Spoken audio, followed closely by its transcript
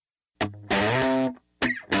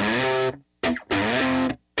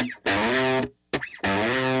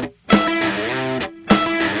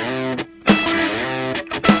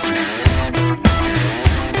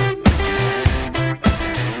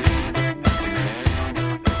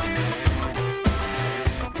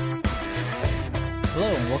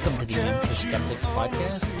welcome to the Skeptics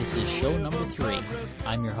podcast. This is show number 3.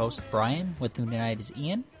 I'm your host, Brian. With me tonight is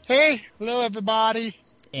Ian. Hey, hello everybody.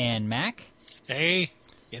 And Mac. Hey,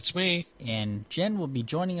 it's me. And Jen will be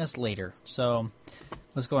joining us later. So,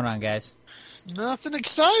 what's going on, guys? Nothing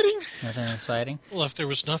exciting. Nothing exciting? Well, if there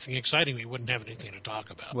was nothing exciting, we wouldn't have anything to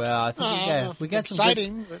talk about. Well, I think we got some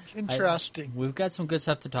exciting, but interesting. We've got some good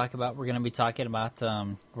stuff to talk about. We're going to be talking about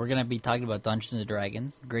Dungeons and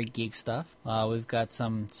Dragons, great geek stuff. We've got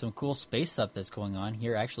some cool space stuff that's going on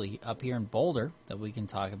here, actually up here in Boulder, that we can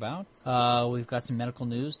talk about. We've got some medical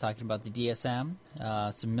news talking about the DSM,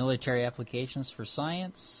 some military applications for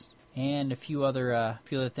science, and a few other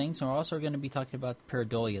things. And we're also going to be talking about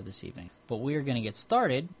pareidolia this evening. But we are going to get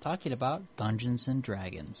started talking about Dungeons and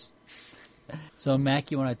Dragons. So,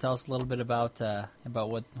 Mac, you want to tell us a little bit about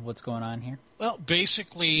what's going on here? Well,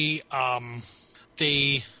 basically,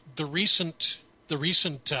 the recent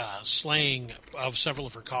slaying of several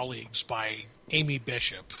of her colleagues by Amy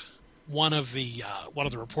Bishop, one of the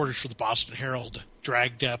reporters for the Boston Herald,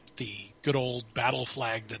 dragged up the good old battle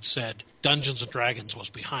flag that said Dungeons and Dragons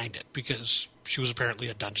was behind it because she was apparently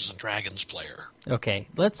a Dungeons and Dragons player. Okay,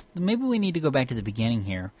 maybe we need to go back to the beginning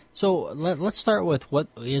here. So let's start with what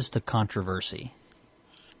is the controversy.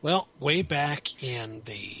 Well, way back in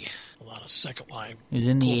the it was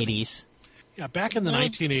in the 80s. Yeah, back in the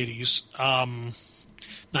 1980s,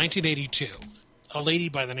 1982. A lady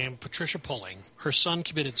by the name of Patricia Pulling, her son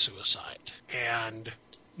committed suicide, and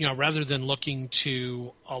rather than looking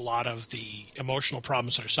to a lot of the emotional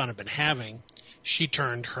problems that her son had been having, she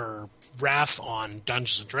turned her wrath on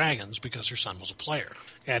Dungeons and Dragons because her son was a player,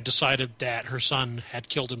 and decided that her son had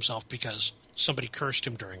killed himself because somebody cursed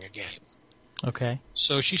him during a game. Okay.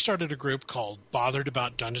 So she started a group called Bothered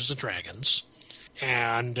About Dungeons and Dragons,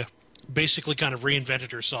 and basically kind of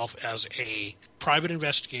reinvented herself as a private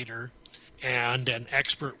investigator and an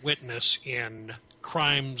expert witness in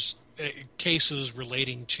cases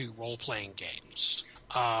relating to role-playing games.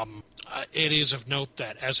 It is of note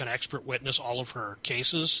that as an expert witness, all of her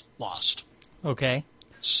cases lost. Okay.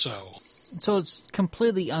 So it's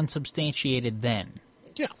completely unsubstantiated then?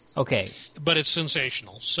 Yeah. Okay. But it's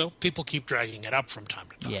sensational, so people keep dragging it up from time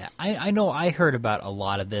to time. Yeah, I know I heard about a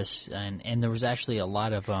lot of this, and there was actually a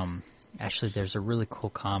lot of... Actually, there's a really cool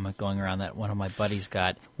comic going around that one of my buddies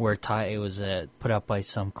got, where it was put out by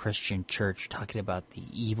some Christian church talking about the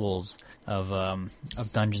evils of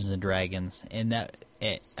Dungeons and Dragons, and that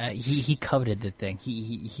he coveted the thing.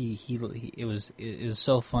 It was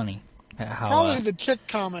so funny. How, probably the Chick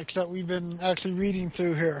comics that we've been actually reading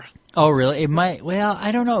through here. Oh, really? It might. Well,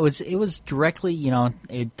 I don't know. It was directly,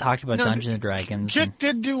 it talked about Dungeons and Dragons. Chick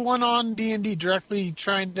did do one on D&D, directly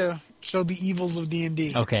trying to show the evils of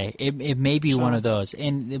D&D. Okay, it may be one of those,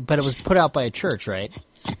 but it was put out by a church, right?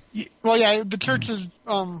 Well, yeah, the churches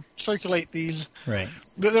circulate these. Right.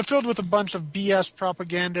 They're filled with a bunch of BS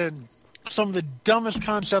propaganda and some of the dumbest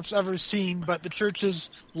concepts ever seen, but the churches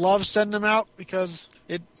love sending them out because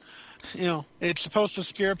it's supposed to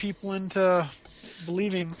scare people into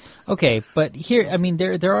believing. Okay, but here,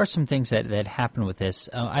 there are some things that happen with this.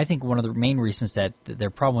 I think one of the main reasons that their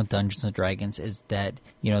problem with Dungeons and Dragons is that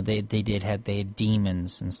they had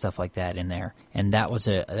demons and stuff like that in there, and that was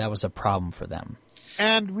a problem for them.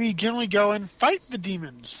 And we generally go and fight the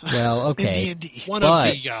demons. Well, okay. In D&D. One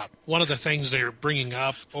of the things they're bringing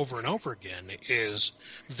up over and over again is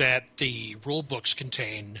that the rule books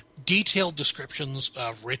contain detailed descriptions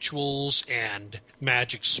of rituals and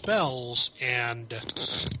magic spells and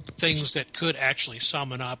things that could actually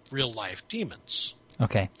summon up real-life demons.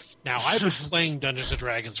 Okay. Now, I've been playing Dungeons &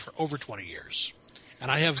 Dragons for over 20 years, and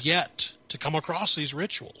I have yet to come across these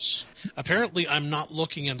rituals. Apparently, I'm not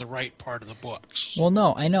looking in the right part of the books. Well,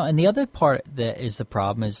 no, I know. And the other part that is the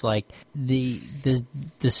problem is, like, the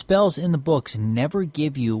spells in the books never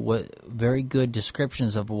give you very good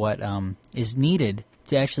descriptions of what is needed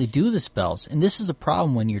to actually do the spells. And this is a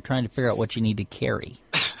problem when you're trying to figure out what you need to carry.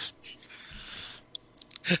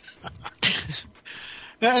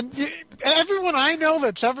 And everyone I know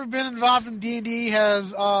that's ever been involved in D&D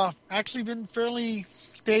has actually been fairly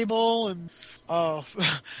stable and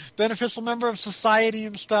beneficial member of society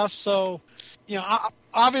and stuff. So,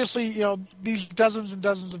 obviously, these dozens and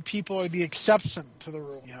dozens of people are the exception to the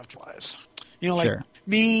rule. You have to realize, like Sure.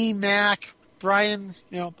 Me, Mac, Brian.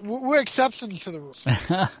 We're exceptions to the rule.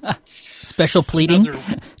 Special pleading.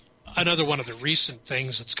 Another one of the recent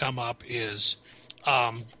things that's come up is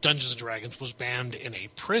Dungeons & Dragons was banned in a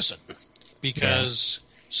prison because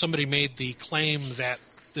somebody made the claim that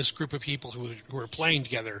this group of people who were playing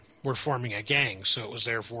together were forming a gang, so it was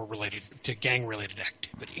therefore related to gang-related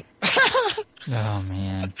activity. Oh,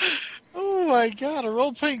 man. Oh, my God, a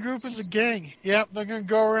role-playing group is a gang. Yep, they're going to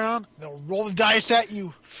go around, they'll roll the dice at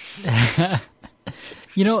you.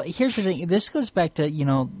 Here's the thing. This goes back to,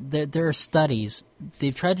 there are studies.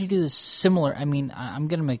 They've tried to do this similar. I mean, I'm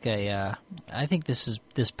going to make I think this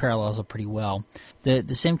parallels it pretty well.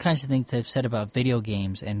 The same kinds of things they've said about video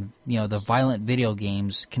games and, the violent video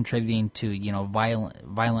games contributing to,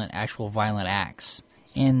 violent acts.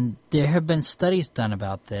 And there have been studies done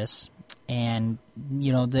about this. And,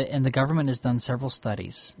 the government has done several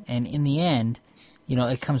studies. And in the end,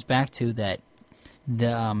 it comes back to that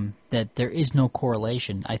that there is no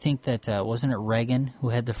correlation. I think that wasn't it Reagan who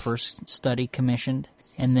had the first study commissioned,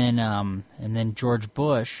 and then George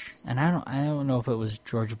Bush, and I don't know if it was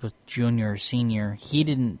George Bush Jr. or Senior. He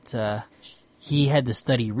didn't. He had the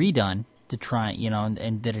study redone to try,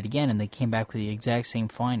 and did it again, and they came back with the exact same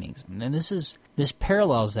findings. And this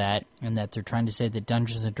parallels that, and that they're trying to say that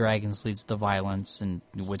Dungeons and Dragons leads to violence and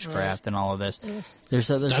witchcraft and all of this. There's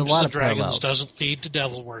a lot of Dragons parallels. Doesn't lead to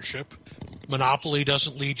devil worship. Monopoly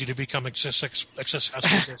doesn't lead you to become a successful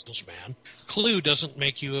businessman. Clue doesn't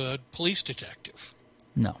make you a police detective.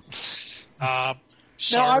 No.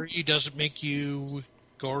 Sorry doesn't make you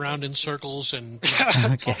go around in circles and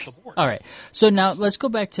okay. off the board. All right. So now let's go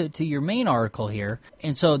back to your main article here.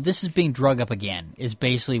 And so this is being drug up again, is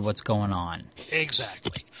basically what's going on.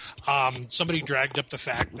 Exactly. Somebody dragged up the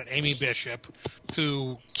fact that Amy Bishop,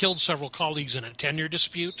 who killed several colleagues in a tenure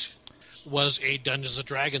dispute, was a Dungeons &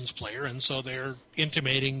 Dragons player, and so they're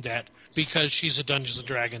intimating that because she was a Dungeons &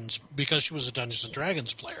 Dragons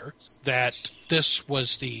player, that this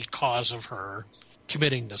was the cause of her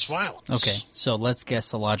committing this violence. Okay, so let's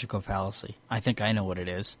guess the logical fallacy. I think I know what it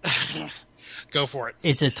is. Go for it.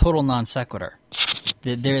 It's a total non sequitur.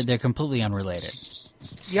 They're completely unrelated.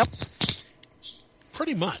 Yep.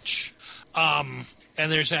 Pretty much. And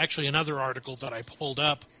there's actually another article that I pulled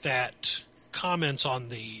up that comments on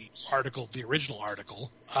the original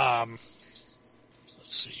article. Let's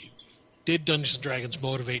see. Did Dungeons & Dragons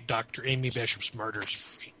motivate Dr. Amy Bishop's murder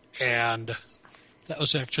spree? And that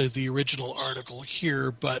was actually the original article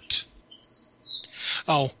here, but...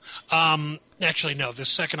 actually, no. This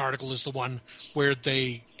second article is the one where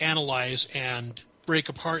they analyze and break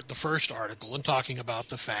apart the first article and talking about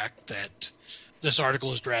the fact that this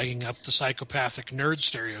article is dragging up the psychopathic nerd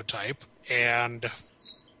stereotype, and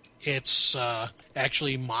it's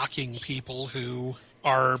actually mocking people who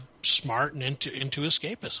are smart and into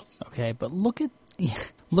escapism. Okay, but look at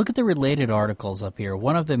the related articles up here.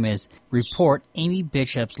 One of them is report Amy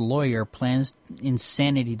Bishop's lawyer plans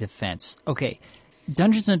insanity defense. Okay,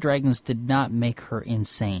 Dungeons and Dragons did not make her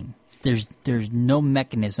insane. There's no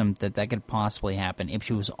mechanism that could possibly happen. If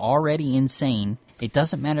she was already insane, it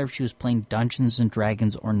doesn't matter if she was playing Dungeons and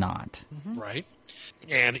Dragons or not. Mm-hmm. Right.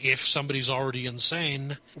 And if somebody's already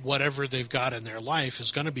insane, whatever they've got in their life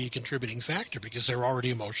is going to be a contributing factor because they're already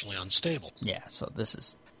emotionally unstable. Yeah, so this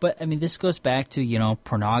is... But, I mean, this goes back to,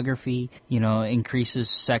 pornography, increases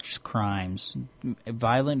sex crimes.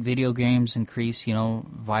 Violent video games increase,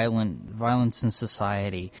 violence in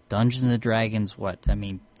society. Dungeons and Dragons,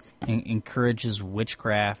 encourages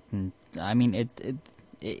witchcraft. And, I mean,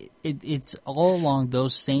 it's all along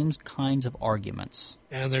those same kinds of arguments.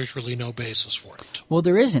 And there's really no basis for it. Well,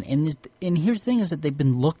 there isn't. And here's the thing is that they've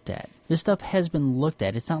been looked at. This stuff has been looked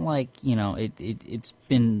at. It's not like, it's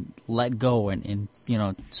been let go and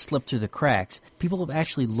slipped through the cracks. People have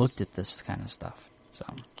actually looked at this kind of stuff. So.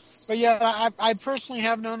 But yeah, I personally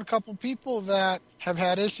have known a couple people that have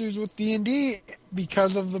had issues with D&D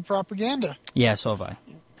because of the propaganda. Yeah, so have I.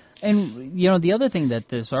 And, the other thing that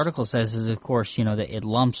this article says is, of course, that it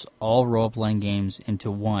lumps all role-playing games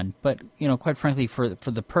into one. But, quite frankly, for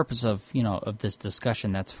the purpose of, of this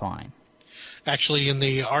discussion, that's fine. Actually, in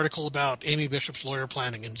the article about Amy Bishop's lawyer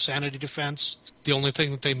planning insanity defense, the only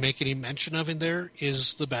thing that they make any mention of in there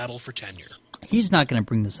is the battle for tenure. He's not going to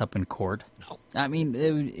bring this up in court. No. I mean,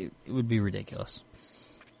 it would be ridiculous.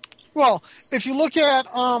 Well, if you look at...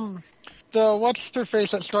 the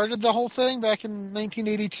what's-her-face that started the whole thing back in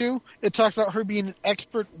 1982, it talked about her being an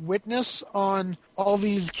expert witness on all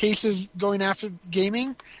these cases going after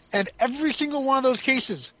gaming, and every single one of those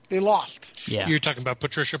cases, they lost. Yeah. You're talking about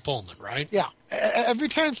Patricia Pullman, right? Yeah. Every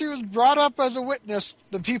time she was brought up as a witness,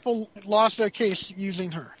 the people lost their case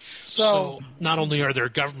using her. So not only are there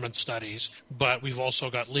government studies, but we've also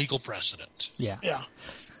got legal precedent. Yeah. Yeah.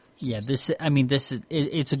 Yeah,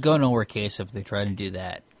 it's a go-nowhere case if they try to do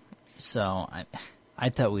that. So I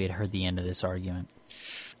thought we had heard the end of this argument.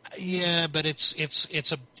 Yeah, but it's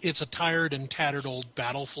a tired and tattered old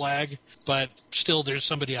battle flag. But still, there's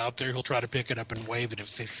somebody out there who'll try to pick it up and wave it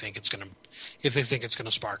if they think it's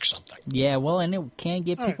gonna spark something. Yeah, well, and it can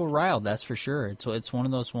get people riled. That's for sure. It's one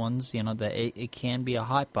of those ones, that it can be a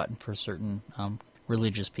hot button for certain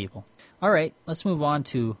religious people. All right, let's move on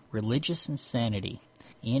to religious insanity.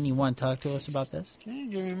 Ian, you want to talk to us about this? Okay,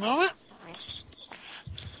 give me a moment.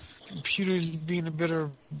 Computer's being a bit of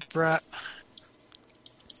a brat.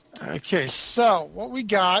 Okay, so what we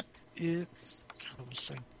got is...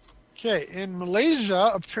 Okay, in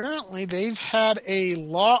Malaysia, apparently they've had a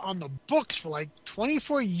law on the books for like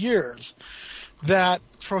 24 years that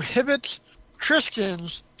prohibits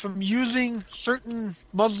Christians from using certain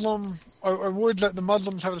Muslim or words that the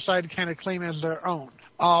Muslims have decided to kind of claim as their own.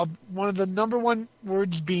 One of the number one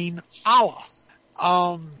words being Allah.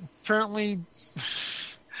 Apparently,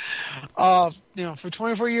 for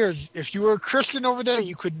 24 years, if you were a Christian over there,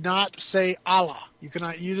 you could not say Allah. You could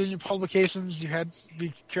not use it in your publications. You had to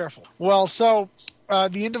be careful. Well, so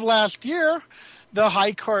the end of last year, the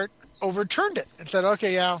High Court overturned it and said,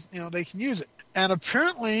 okay, yeah, they can use it. And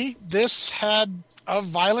apparently, this had a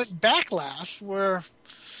violent backlash where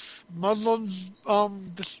Muslims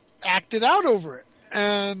just acted out over it.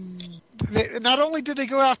 And not only did they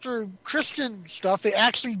go after Christian stuff, they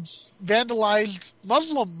actually vandalized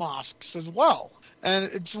Muslim mosques as well. And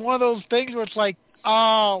it's one of those things where it's like,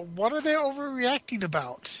 what are they overreacting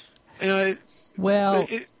about? Okay,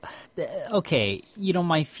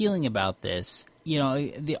 my feeling about this,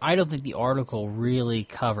 I don't think the article really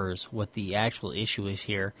covers what the actual issue is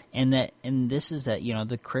here, and this is that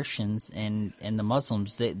the Christians and the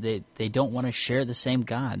Muslims they don't want to share the same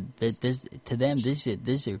God. To them,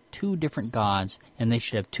 these are two different gods, and they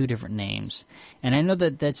should have two different names. And I know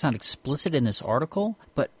that that's not explicit in this article,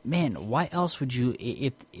 but man, why else would you?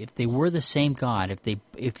 If they were the same God, if the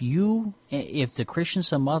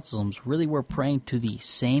Christians and Muslims really were praying to the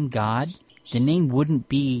same God, the name wouldn't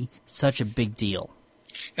be such a big deal.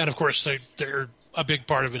 And of course, they're a big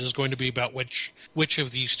part of it is going to be about which of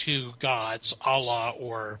these two gods, Allah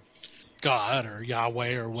or God or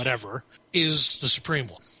Yahweh or whatever, is the supreme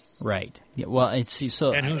one. Right. Yeah, well, and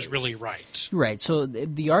who's really right. Right. So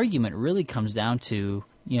the argument really comes down to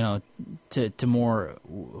to more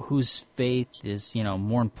whose faith is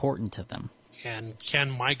more important to them. And can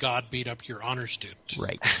my God beat up your honor student?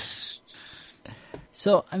 Right.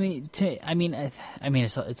 So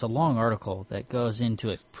it's a long article that goes into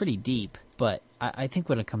it pretty deep, but I think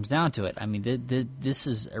when it comes down to it, this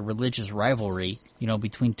is a religious rivalry,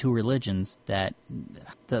 between two religions that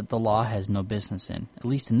the law has no business in, at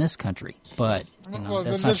least in this country. But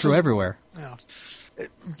that's not true everywhere. Yeah,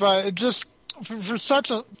 but it just for such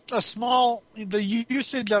a small the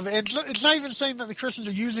usage of it. It's not even saying that the Christians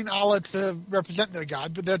are using Allah to represent their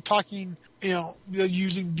God, but they're talking. They're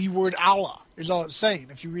using the word Allah is all it's saying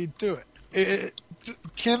if you read through it.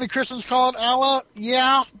 Can the Christians call it Allah?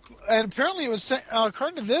 Yeah. And apparently it was,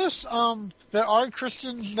 according to this, there are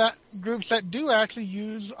Christians groups that do actually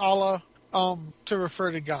use Allah to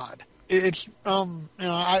refer to God. It's,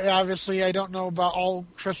 I don't know about all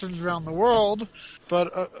Christians around the world,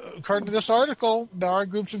 but according to this article, there are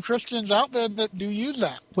groups of Christians out there that do use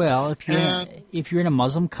that. Well, if you're in a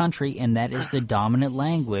Muslim country and that is the dominant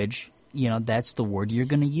language, that's the word you're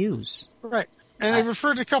going to use. Right. And they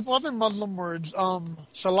refer to a couple other Muslim words,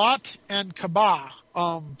 salat and Kaaba.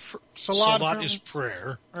 Salat is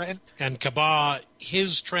prayer. Right. And Kaaba,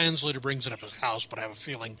 his translator brings it up as house, but I have a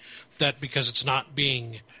feeling that because it's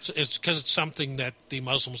something that the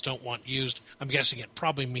Muslims don't want used, I'm guessing it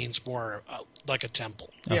probably means more like a temple.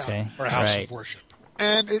 Okay. Or a house of worship.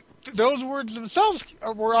 And those words themselves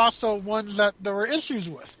were also ones that there were issues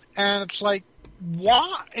with. And it's like,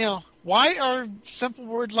 why are simple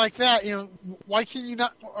words like that? Why can you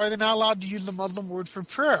not? Are they not allowed to use the Muslim word for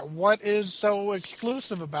prayer? What is so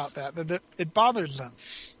exclusive about that it bothers them?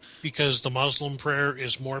 Because the Muslim prayer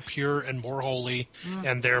is more pure and more holy,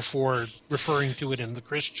 and therefore referring to it in the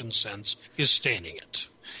Christian sense is staining it.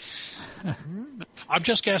 I'm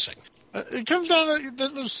just guessing. It comes down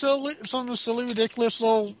to some of the silly, ridiculous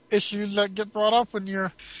little issues that get brought up when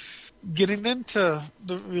you're getting into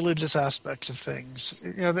the religious aspects of things.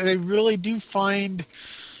 They really do find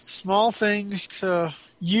small things to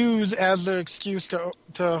use as their excuse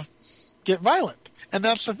to get violent. And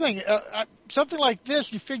that's the thing. Something like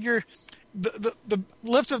this, you figure the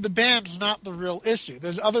lift of the ban is not the real issue.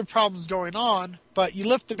 There's other problems going on, but you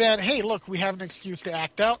lift the ban, hey, look, we have an excuse to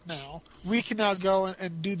act out now. We can now go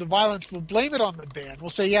and do the violence. We'll blame it on the ban. We'll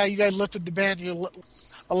say, yeah, you guys lifted the ban. You're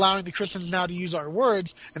allowing the Christians now to use our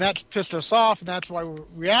words, and that's pissed us off, and that's why we're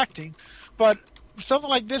reacting. But something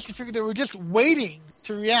like this, you figure they were just waiting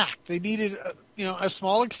to react. They needed, a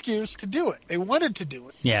small excuse to do it. They wanted to do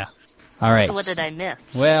it. Yeah. All right. So what did I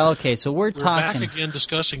miss? Well, okay, so we're back talking. again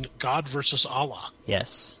discussing God versus Allah.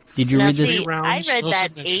 Yes. Did you Now, read this? see, rounds, I read no that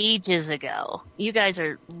submission. ages ago. You guys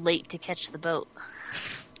are late to catch the boat.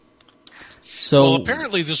 So Well,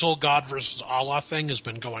 apparently this whole God versus Allah thing has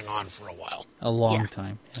been going on for a while. a long Yes.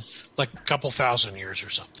 time. Yes. Like a couple thousand years or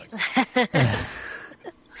something.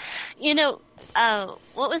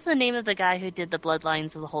 What was the name of the guy who did the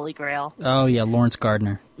Bloodlines of the Holy Grail? Oh yeah, Lawrence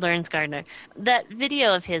Gardner. Lawrence Gardner. That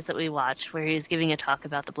video of his that we watched where he was giving a talk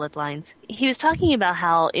about the bloodlines, he was talking about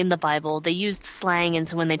how in the Bible they used slang, and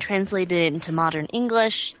so when they translated it into modern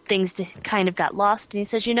English, things kind of got lost. And he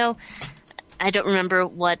says, I don't remember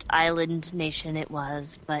what island nation it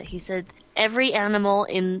was, but he said every animal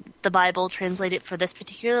in the Bible translated for this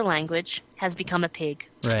particular language has become a pig.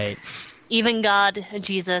 Right. Even God,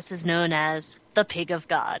 Jesus, is known as the pig of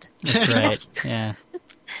God. That's right. Yeah.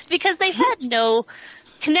 Because they had no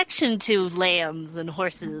connection to lambs and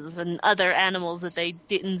horses and other animals that they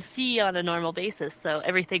didn't see on a normal basis, so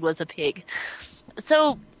everything was a pig.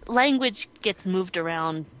 So language gets moved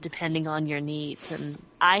around depending on your needs, and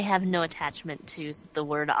I have no attachment to the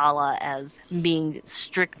word Allah as being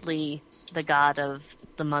strictly the God of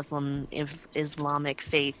the Muslim Islamic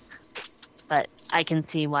faith, but I can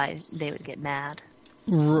see why they would get mad.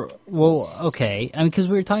 Well, okay. I mean, because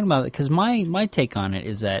we were talking about it. Because my take on it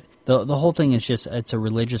is that the whole thing is just it's a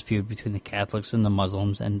religious feud between the Catholics and the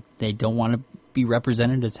Muslims, and they don't want to be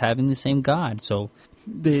represented as having the same God. So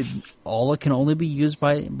Allah can only be used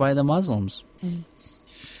by the Muslims.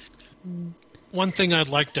 One thing I'd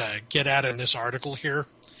like to get at in this article here,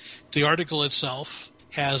 the article itself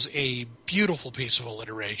has a beautiful piece of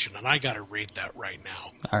alliteration, and I got to read that right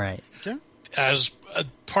now. All right. Okay. As a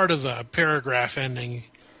part of a paragraph ending,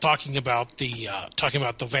 talking about the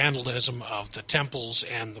vandalism of the temples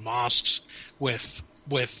and the mosques with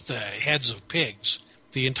the heads of pigs.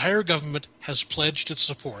 The entire government has pledged its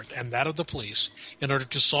support and that of the police in order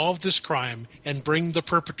to solve this crime and bring the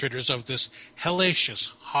perpetrators of this hellacious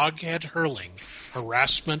hoghead hurling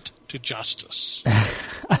harassment to justice.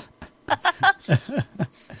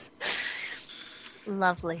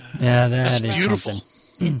 Lovely. Yeah, That's that is beautiful.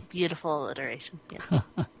 something. Beautiful alliteration. Yeah.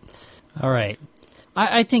 All right.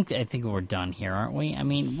 I think we're done here, aren't we? I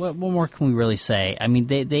mean, what more can we really say? I mean,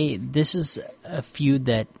 this is a feud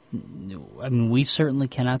that we certainly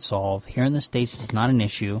cannot solve. Here in the States, it's not an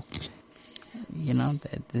issue.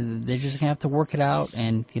 They're just gonna have to work it out,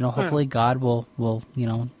 and hopefully God will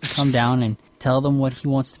come down and tell them what He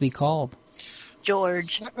wants to be called.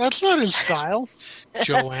 George. That's not his style.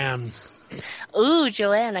 Joanne. Ooh,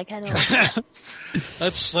 Joanne, I kind of like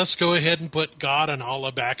that. Let's go ahead and put God and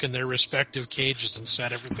Allah back in their respective cages and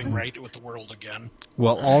set everything right with the world again.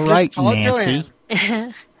 Well, all right, call it Nancy.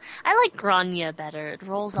 I like Grania better. It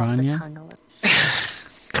rolls off the Grania? tongue a little.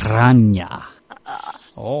 Grania.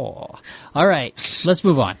 Oh. All right, let's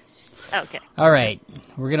move on. Okay. All right,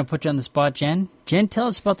 we're going to put you on the spot, Jen. Jen, tell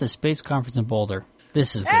us about the space conference in Boulder.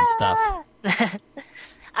 This is good stuff.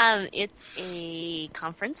 It's a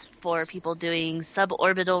conference for people doing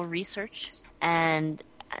suborbital research, and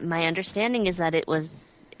my understanding is that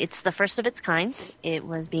it's the first of its kind. It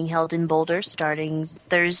was being held in Boulder starting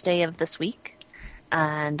Thursday of this week,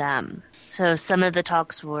 and so some of the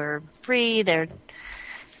talks were free. They're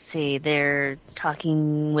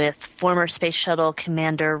talking with former Space Shuttle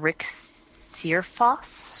Commander Rick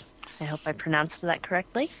Searfoss. I hope I pronounced that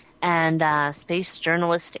correctly. And space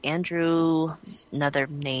journalist Andrew, another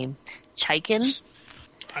name, Chaikin.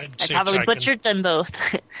 I Probably Chaikin. butchered them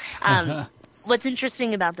both. What's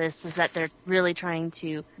interesting about this is that they're really trying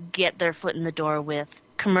to get their foot in the door with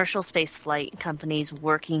commercial space flight companies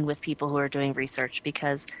working with people who are doing research,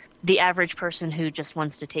 because the average person who just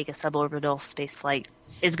wants to take a suborbital space flight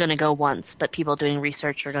is going to go once, but people doing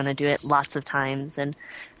research are going to do it lots of times. And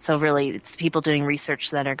so really it's people doing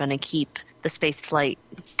research that are going to keep the space flight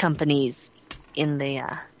companies in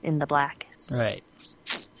the black. Right.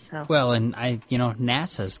 So Well, and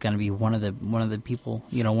NASA is going to be one of the people,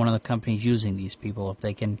 one of the companies using these people if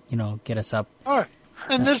they can, get us up. All right.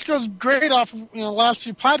 And this goes great off of, last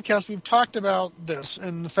few podcasts we've talked about this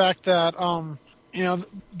and the fact that,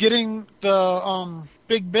 getting the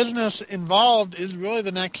big business involved is really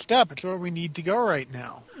the next step. It's where we need to go right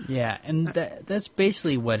now. Yeah, and that's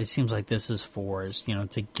basically what it seems like this is for, is,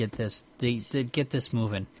 to get this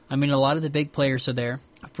moving. I mean, a lot of the big players are there.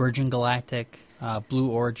 Virgin Galactic, Blue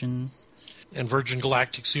Origin. And Virgin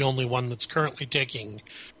Galactic's the only one that's currently taking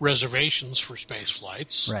reservations for space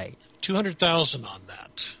flights. Right. 200,000 on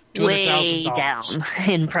that. Way $200,000 down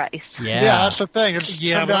in price. Yeah. Yeah, that's the thing. It's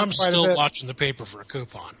Yeah, come but down I'm quite a still bit. watching the paper for a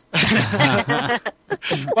coupon.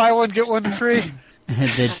 Buy one, get one free.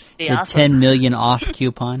 the Be the awesome. 10 million off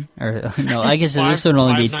coupon. Or no, I guess this would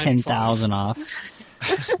only be 10,000 off.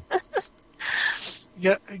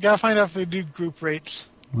 You gotta find out if they do group rates.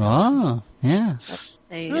 Oh, yeah.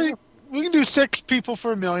 There you go. We can do 6 people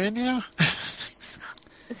for $1 million, yeah.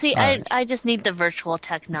 See, All right. I just need the virtual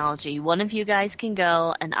technology. One of you guys can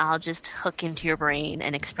go, and I'll just hook into your brain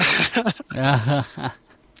and experience.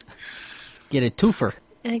 Get a twofer.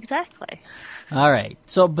 Exactly. All right.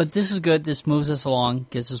 So, but this is good. This moves us along,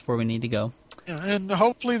 gets us where we need to go. Yeah, and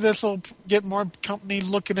hopefully this will get more companies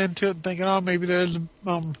looking into it and thinking, oh, maybe there's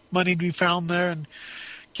money to be found there, and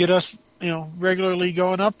get us, regularly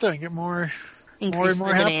going up there and get more and Increase more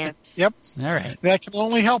the happening. demand. Yep, All right. that can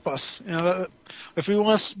only help us. If we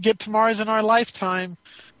want to get to Mars in our lifetime,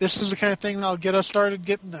 this is the kind of thing that'll get us started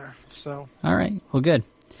getting there. So, All right. Well, good.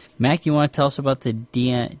 Mac, you want to tell us about the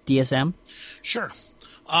DSM? Sure.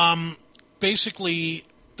 Basically,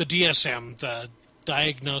 the DSM, the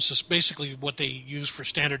diagnosis, basically what they use for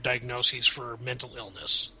standard diagnoses for mental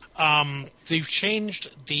illness. They've changed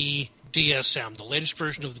the DSM. The latest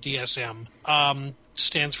version of the DSM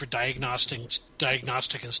stands for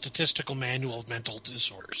Diagnostic and Statistical Manual of Mental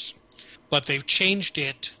Disorders. But they've changed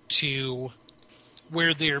it to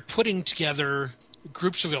where they're putting together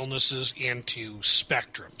groups of illnesses into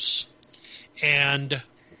spectrums. And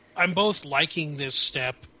I'm both liking this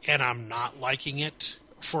step and I'm not liking it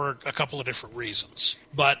for a couple of different reasons.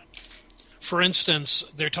 But, for instance,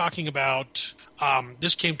 they're talking about,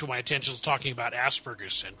 this came to my attention, talking about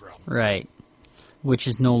Asperger's syndrome. Right. Which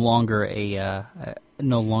is no longer a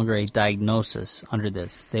diagnosis under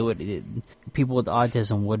this. People with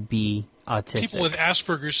autism would be autistic. People with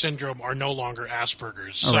Asperger's syndrome are no longer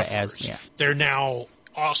Asperger's Oh, right, sufferers. yeah. They're now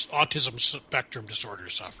autism spectrum disorder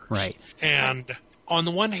sufferers. Right. And on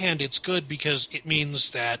the one hand, it's good because it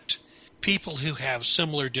means that people who have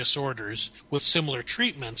similar disorders with similar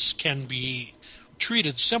treatments can be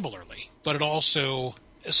treated similarly. But it also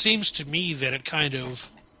seems to me that it kind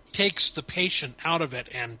of takes the patient out of it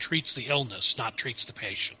and treats the illness, not treats the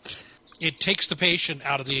patient. It takes the patient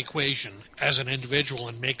out of the equation as an individual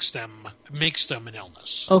and makes them an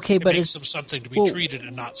illness. Okay, it but makes it's- them something to be well- treated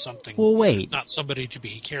and not something. Well, wait. Not somebody to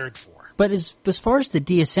be cared for. But as far as the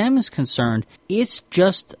DSM is concerned, it's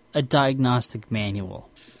just a diagnostic manual.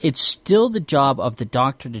 It's still the job of the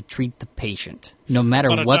doctor to treat the patient, no matter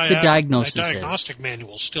But what the diagnosis a is. diagnostic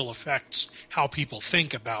manual still affects how people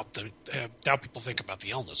think about the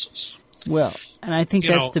illnesses. Well, and I think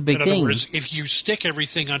that's the big in thing. other words, if you stick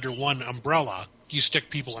everything under one umbrella, you stick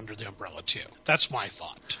people under the umbrella too. That's my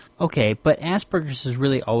thought. Okay, but Asperger's has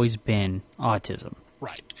really always been autism.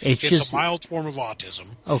 Right. It's It's just- a mild form of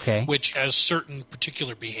autism. Okay. Which has certain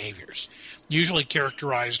particular behaviors, usually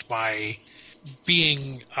characterized by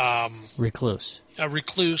being Recluse. a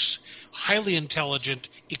recluse, highly intelligent,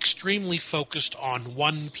 extremely focused on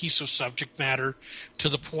one piece of subject matter to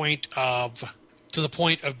the point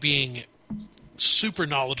of being super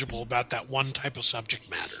knowledgeable about that one type of subject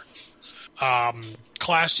matter.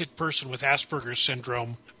 Classic person with Asperger's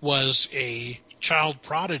syndrome was a child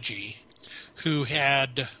prodigy who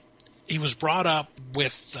he was brought up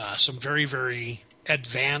with some very, very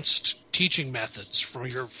advanced teaching methods from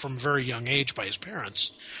a very young age by his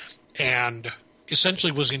parents, and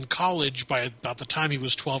essentially was in college by about the time he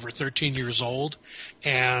was 12 or 13 years old,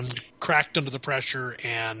 and cracked under the pressure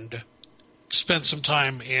and spent some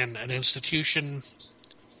time in an institution.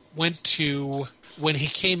 When he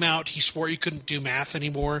came out, he swore he couldn't do math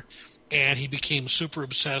anymore, and he became super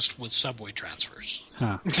obsessed with subway transfers.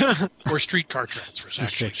 Huh. Or streetcar transfers,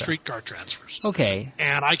 actually. Streetcar. Streetcar transfers. Okay.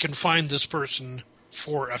 And I can find this person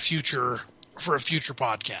for a future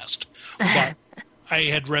podcast. But I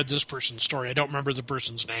had read this person's story. I don't remember the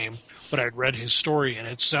person's name, but I'd read his story, and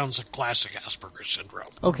it sounds like classic Asperger's syndrome.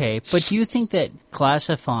 Okay, but do you think that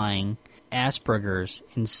classifying Asperger's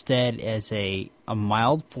instead as a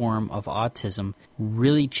mild form of autism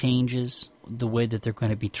really changes the way that they're going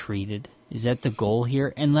to be treated? Is that the goal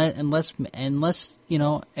here? Unless and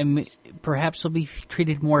perhaps they'll be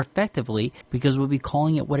treated more effectively because we'll be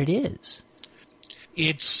calling it what it is.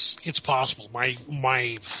 It's possible.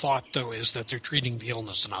 My thought, though, is that they're treating the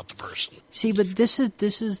illness and not the person. See, but this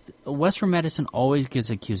is Western medicine always gets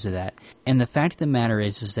accused of that, and the fact of the matter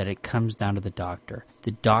is that it comes down to the doctor.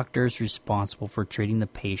 The doctor is responsible for treating the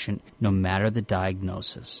patient, no matter the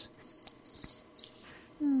diagnosis.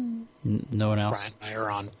 No one else. Brian and I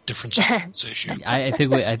are on different sides of this issue. I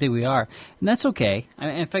think we are, and that's okay.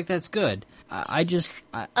 In fact, that's good.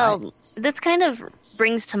 This kind of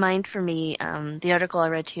brings to mind for me the article I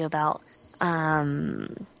read to you about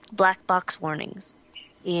black box warnings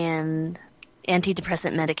in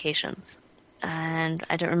antidepressant medications, and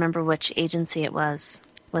I don't remember which agency it was.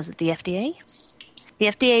 Was it the FDA? The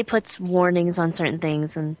FDA puts warnings on certain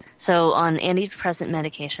things, and so on antidepressant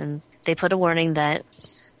medications, they put a warning that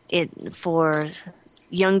for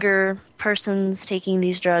younger persons taking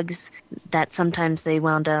these drugs, that sometimes they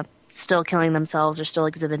wound up still killing themselves or still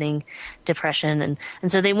exhibiting depression, and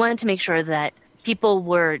so they wanted to make sure that people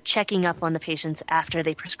were checking up on the patients after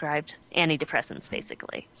they prescribed antidepressants,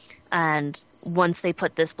 basically. And once they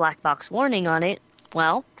put this black box warning on it,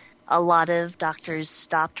 well, a lot of doctors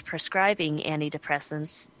stopped prescribing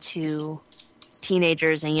antidepressants to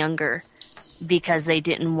teenagers and younger because they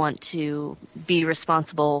didn't want to be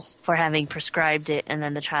responsible for having prescribed it and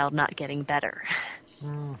then the child not getting better.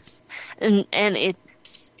 And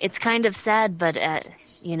it's kind of sad, but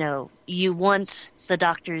you want the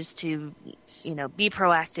doctors to be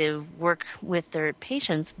proactive, work with their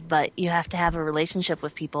patients, but you have to have a relationship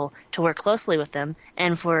with people to work closely with them.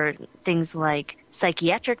 And for things like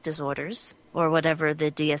psychiatric disorders, or whatever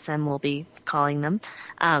the DSM will be calling them,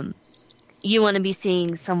 you want to be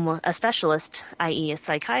seeing a specialist, i.e. a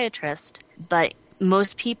psychiatrist, but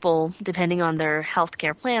most people, depending on their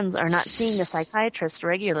healthcare plans, are not seeing a psychiatrist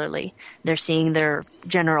regularly. They're seeing their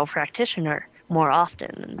general practitioner more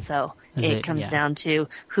often, and so it comes down to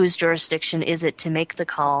whose jurisdiction is it to make the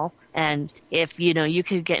call, and if you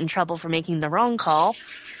could get in trouble for making the wrong call,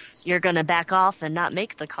 you're going to back off and not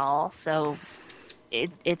make the call. So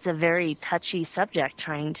it's a very touchy subject,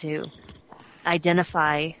 trying to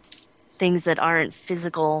identify things that aren't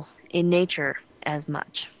physical in nature as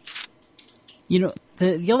much.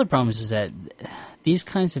 The other problem is that these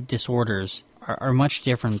kinds of disorders are much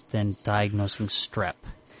different than diagnosing strep.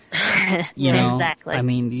 Exactly. I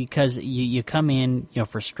mean, because you come in,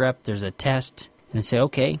 for strep, there's a test, and they say,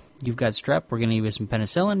 okay, you've got strep. We're going to give you some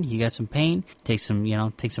penicillin. You got some pain. Take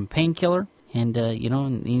some painkiller, and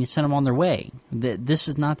and you send them on their way. This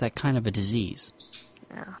is not that kind of a disease.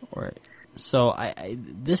 Yeah. So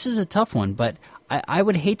this is a tough one, but I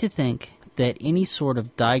would hate to think that any sort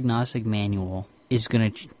of diagnostic manual is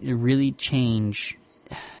going to really change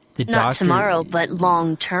the doctor. Not tomorrow, but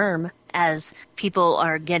long term. As people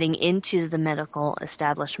are getting into the medical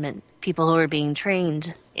establishment, people who are being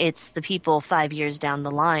trained, it's the people 5 years down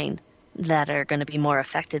the line that are going to be more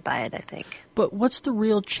affected by it, I think. But what's the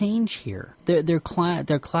real change here? They're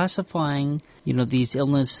classifying, these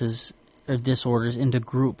illnesses or disorders into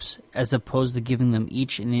groups as opposed to giving them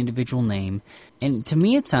each an individual name. And to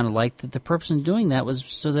me, it sounded like that the purpose in doing that was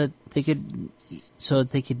so that they could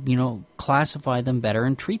classify them better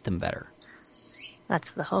and treat them better.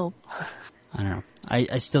 That's the hope. I don't know.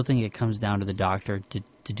 I still think it comes down to the doctor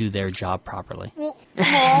to do their job properly. Well,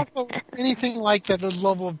 also, anything like that, there's a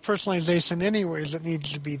level of personalization anyways that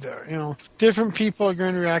needs to be there. Different people are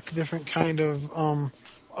going to react to different kind of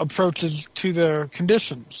approaches to their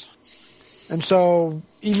conditions. And so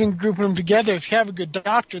even grouping them together, if you have a good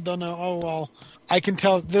doctor, they'll know, I can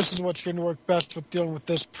tell this is what's going to work best with dealing with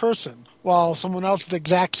this person, while someone else with the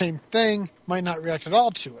exact same thing might not react at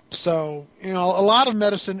all to it. So, a lot of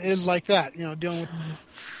medicine is like that, dealing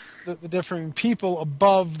with the different people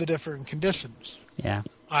above the different conditions. Yeah.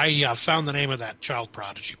 I found the name of that child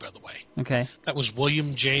prodigy, by the way. Okay. That was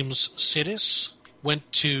William James Sidis.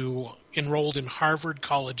 Enrolled in Harvard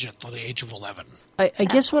College at the age of 11. I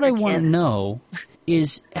guess what I want to know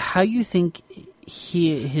is how you think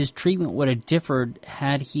his treatment would have differed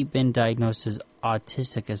had he been diagnosed as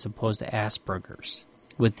autistic as opposed to Asperger's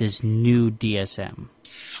with this new DSM.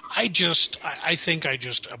 I think I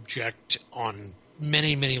just object on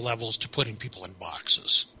many, many levels to putting people in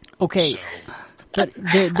boxes. Okay. So. But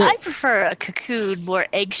I prefer a cocoon, more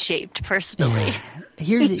egg-shaped, personally.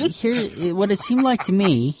 Here's what it seemed like to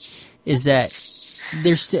me is that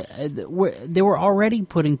they were already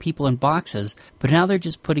putting people in boxes, but now they're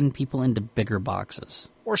just putting people into bigger boxes.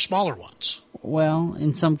 Or smaller ones. Well,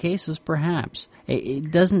 in some cases, perhaps.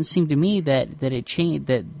 It doesn't seem to me that it changed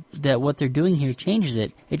that what they're doing here changes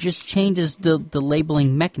it. It just changes the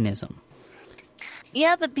labeling mechanism.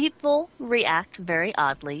 Yeah, but people react very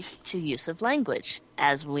oddly to use of language,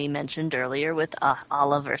 as we mentioned earlier with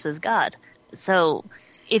Allah versus God. So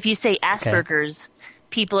if you say Asperger's,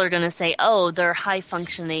 people are going to say, oh, they're high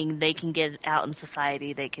functioning, they can get out in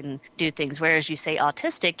society, they can do things. Whereas you say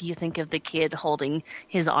autistic, you think of the kid holding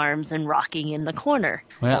his arms and rocking in the corner.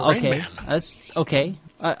 Well, okay. That's okay.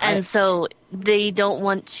 And so they don't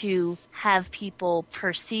want to have people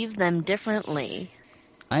perceive them differently.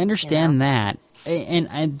 I understand that.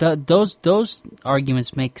 And those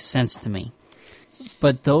arguments make sense to me.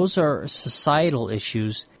 But those are societal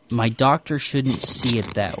issues. My doctor shouldn't see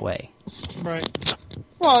it that way. Right.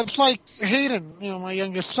 Well, it's like Hayden, my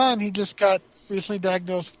youngest son, he just got recently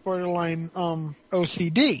diagnosed with borderline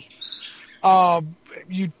OCD.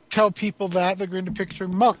 You tell people that, they're going to picture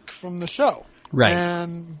Monk from the show. Right.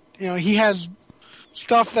 And, he has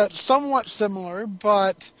stuff that's somewhat similar,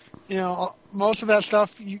 but, most of that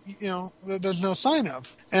stuff, there's no sign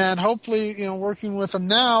of. And hopefully, working with him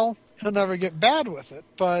now, he'll never get bad with it.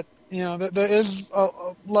 But, there is a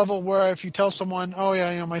level where if you tell someone, oh,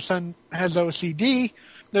 yeah, my son has OCD,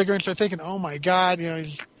 they're going to start thinking, oh, my God,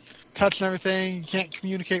 he's touching everything. You can't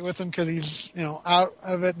communicate with him because he's, out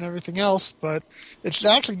of it and everything else. But it's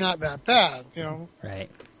actually not that bad, Right.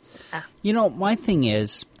 My thing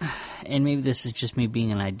is, and maybe this is just me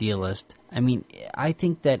being an idealist, I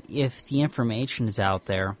think that if the information is out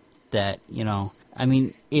there that,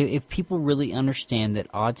 if people really understand that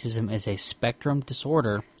autism is a spectrum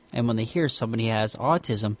disorder, and when they hear somebody has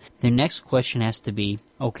autism, their next question has to be,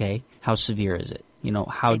 okay, how severe is it?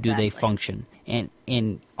 How do they function?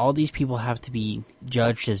 And all these people have to be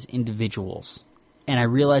judged as individuals. And I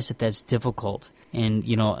realize that that's difficult. And,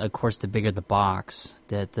 of course, the bigger the box,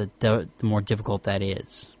 the more difficult that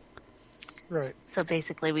is. Right. So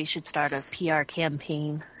basically we should start a PR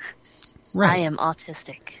campaign. Right. I am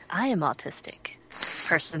autistic. I am autistic.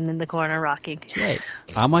 Person in the corner rocking. That's right.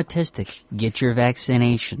 I'm autistic. Get your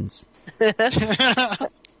vaccinations. I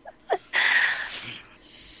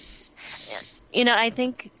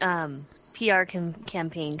think PR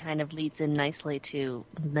campaign kind of leads in nicely to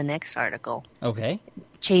the next article. Okay.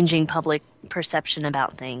 Changing public perception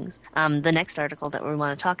about things. The next article that we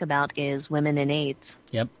want to talk about is women in AIDS.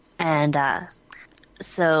 Yep. And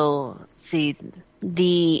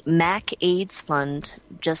the MAC AIDS Fund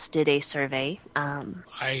just did a survey.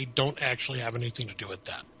 I don't actually have anything to do with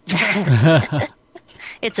that.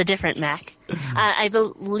 It's a different MAC. I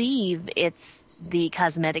believe it's the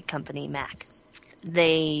cosmetic company MAC.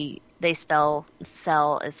 They sell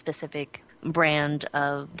a specific brand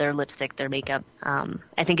of their lipstick, their makeup.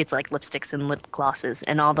 I think it's like lipsticks and lip glosses,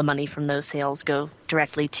 and all the money from those sales go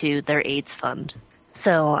directly to their AIDS fund.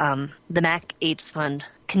 So the MAC AIDS Fund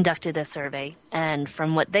conducted a survey, and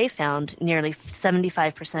from what they found, nearly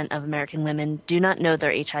 75% of American women do not know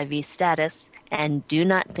their HIV status and do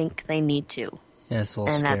not think they need to. Yeah, it's a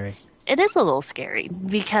little scary. It is a little scary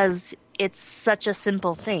because it's such a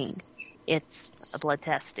simple thing. It's a blood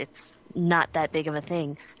test. It's not that big of a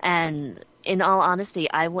thing. And in all honesty,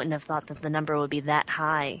 I wouldn't have thought that the number would be that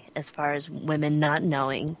high as far as women not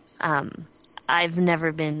knowing. I've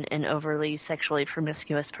never been an overly sexually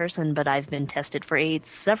promiscuous person, but I've been tested for AIDS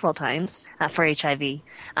several times, for HIV.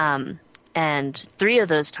 And 3 of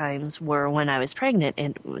those times were when I was pregnant.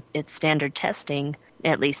 And it's standard testing,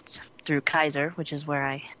 at least through Kaiser, which is where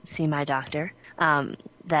I see my doctor,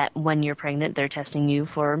 that when you're pregnant, they're testing you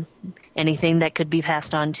for anything that could be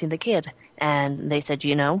passed on to the kid. And they said,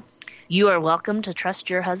 you are welcome to trust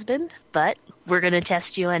your husband, but we're going to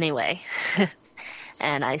test you anyway.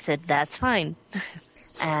 And I said, that's fine.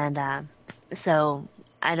 And so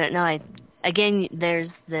I don't know. Again,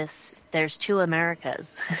 there's 2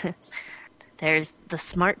 Americas. There's the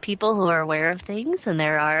smart people who are aware of things, and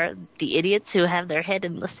there are the idiots who have their head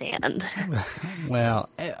in the sand. Well,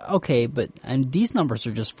 okay, and these numbers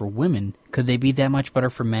are just for women. Could they be that much better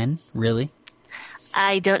for men? Really?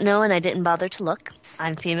 I don't know, and I didn't bother to look.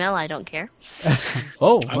 I'm female. I don't care.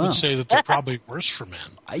 Oh, I would say that they're probably worse for men.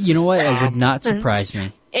 You know what? It would not surprise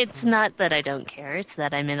me. It's not that I don't care. It's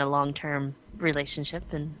that I'm in a long-term relationship,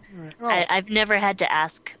 and I've never had to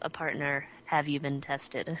ask a partner, have you been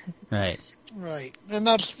tested? Right. Right. And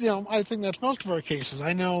that's, I think that's most of our cases.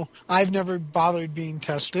 I know I've never bothered being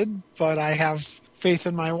tested, but I have faith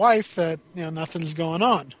in my wife that, nothing's going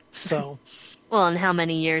on. So... Well, and how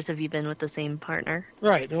many years have you been with the same partner?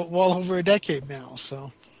 Right. Well over a decade now,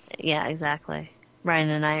 so. Yeah, exactly. Ryan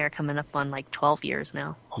and I are coming up on 12 years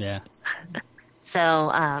now. Yeah. So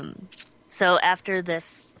after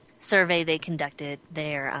this survey they conducted,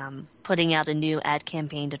 they're putting out a new ad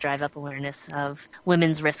campaign to drive up awareness of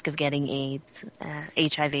women's risk of getting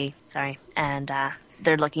HIV, and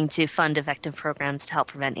they're looking to fund effective programs to help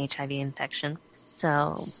prevent HIV infection.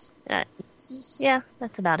 So, yeah,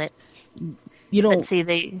 that's about it. Let's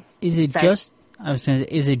see, is it just I was going to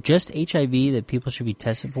say, is it just HIV that people should be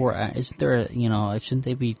tested for? Isn't there, shouldn't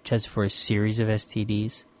they be tested for a series of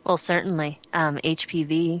STDs? Well, certainly.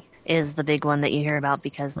 HPV is the big one that you hear about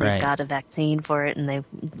because they've got a vaccine for it, and they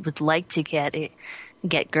would like to get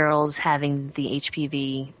girls having the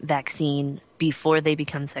HPV vaccine before they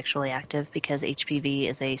become sexually active, because HPV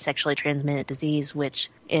is a sexually transmitted disease, which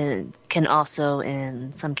can also,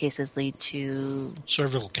 in some cases, lead to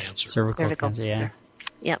cervical cancer. Cervical cancer, yeah.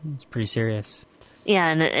 Yep. It's pretty serious. Yeah,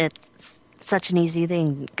 and it's such an easy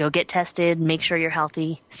thing. Go get tested, make sure you're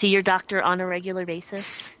healthy, see your doctor on a regular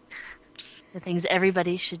basis. The things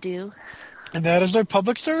everybody should do. And that is our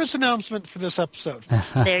public service announcement for this episode.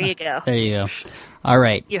 There you go. There you go. All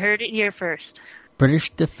right. You heard it here first.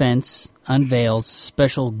 British Defense unveils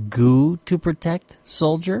special goo to protect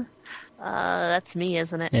soldier. That's me,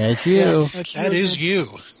 isn't it? Yeah, it's you. Yeah, That is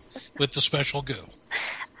you with the special goo.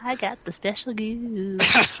 I got the special goo.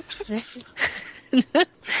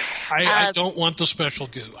 I don't want the special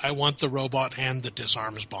goo. I want the robot hand that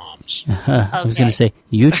disarms bombs. I was going to say,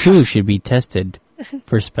 you too should be tested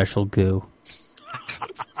for special goo.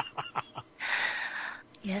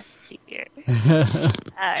 Yes, dear. All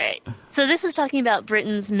right. So this is talking about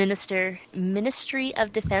Britain's Ministry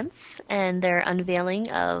of Defense and their unveiling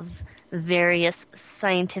of various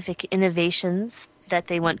scientific innovations that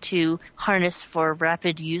they want to harness for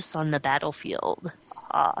rapid use on the battlefield.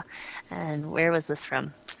 And where was this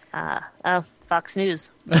from?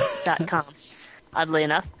 FoxNews.com, oddly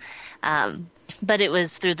enough. But it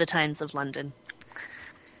was through the Times of London.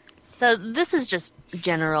 So this is just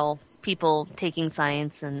general people taking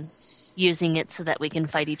science and using it so that we can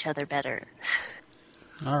fight each other better.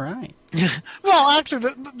 All right. Well,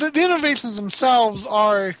 actually, the innovations themselves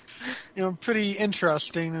are, pretty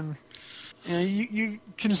interesting, and you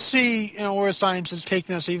can see where science is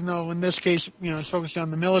taking us. Even though in this case, it's focusing on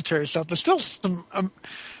the military stuff. There's still some,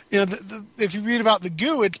 if you read about the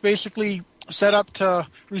goo, it's basically set up to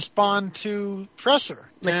respond to pressure.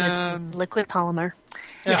 Liquid polymer.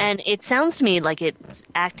 Yeah. And it sounds to me like it's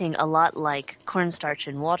acting a lot like cornstarch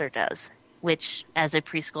in water does, which, as a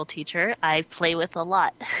preschool teacher, I play with a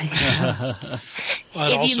lot.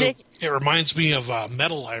 It reminds me of a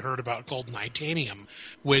metal I heard about called titanium,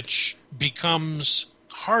 which becomes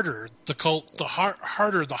harder the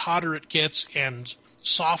hotter it gets, and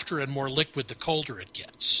softer and more liquid the colder it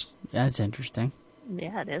gets. That's interesting.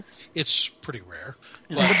 Yeah, it is. It's pretty rare.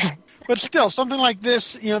 But still, something like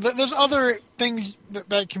this, there's other things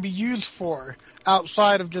that can be used for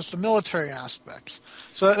outside of just the military aspects.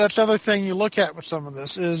 So that's the other thing you look at with some of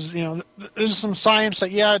this is, there's some science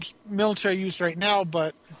that, it's military use right now,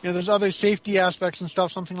 but, there's other safety aspects and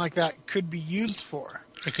stuff, something like that could be used for.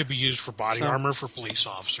 It could be used for body armor for police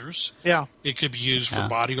officers. Yeah. It could be used for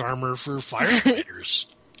body armor for firefighters.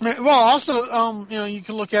 Well, also, you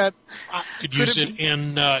can look at. You could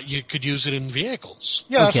use it in vehicles.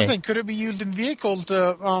 Yeah, that's the thing. Could it be used in vehicles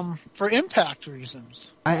for impact reasons?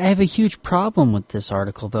 I have a huge problem with this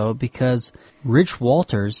article, though, because Rich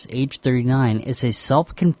Walters, age 39, is a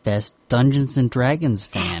self-confessed Dungeons & Dragons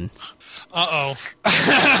fan. Uh-oh.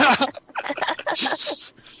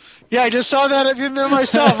 Yeah, I just saw that at the end of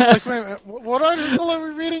myself. I'm like, wait a minute, what article are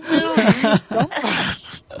we reading now?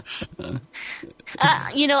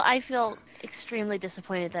 I feel extremely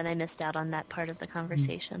disappointed that I missed out on that part of the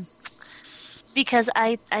conversation. Because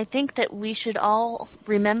I think that we should all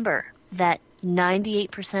remember that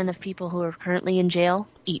 98% of people who are currently in jail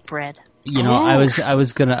eat bread. I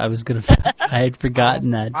had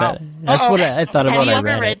forgotten that, but that's what I thought about. Have you I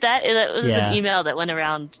ever read it. that? That was an email that went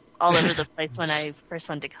around all over the place when I first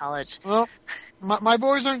went to college. Well, my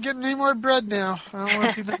boys aren't getting any more bread now. I don't want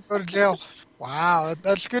to see them go to jail. Wow,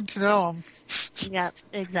 that's good to know. Yeah,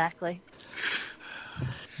 exactly.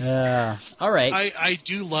 All right. I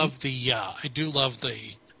do love the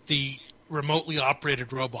remotely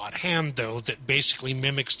operated robot hand, though, that basically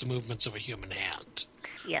mimics the movements of a human hand.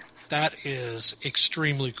 Yes. That is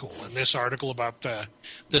extremely cool. And this article about the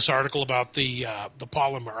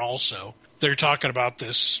polymer also, they're talking about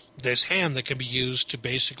this hand that can be used to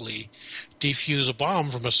basically defuse a bomb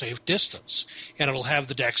from a safe distance. And it'll have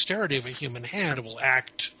the dexterity of a human hand. It will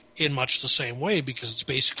act in much the same way because it's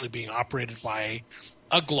basically being operated by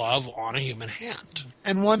a glove on a human hand.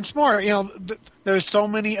 And once more, there's so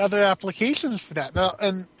many other applications for that.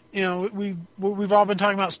 And we've all been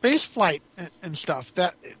talking about space flight and stuff.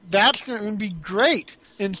 That's going to be great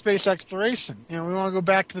in space exploration. We want to go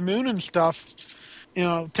back to the moon and stuff.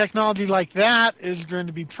 Technology like that is going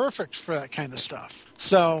to be perfect for that kind of stuff.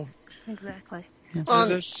 So exactly.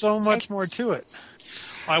 There's so much more to it.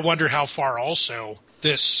 I wonder how far also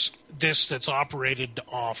this that's operated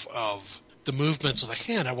off of the movements of the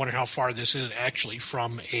hand, I wonder how far this is actually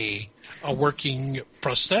from a working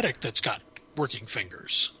prosthetic that's got working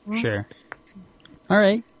fingers. Sure. All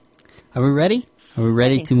right. Are we ready? Are we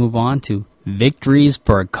ready to move on to victories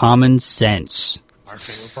for common sense? Our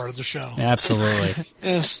favorite part of the show. Absolutely.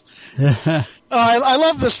 Yes. I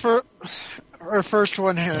love this for our first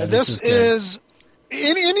one here. Yeah, this good. is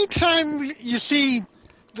anytime you see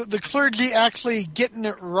the clergy actually getting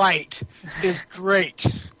it right is great.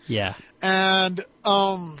 Yeah. And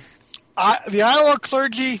the Iowa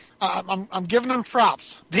clergy, I'm giving them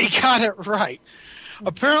props. They got it right.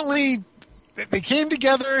 Apparently, they came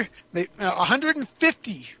together.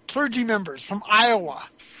 150 clergy members from Iowa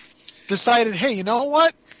decided, hey, you know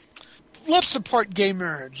what? Let's support gay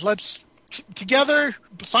marriage. Let's together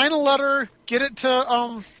sign a letter, get it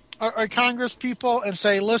to our Congress people, and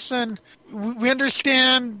say, listen, we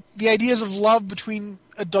understand the ideas of love between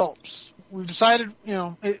adults. We've decided,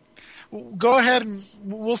 go ahead and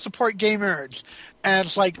we'll support gay marriage. And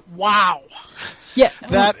it's like, wow. Yeah.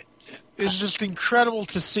 That is just incredible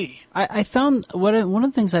to see. I found one of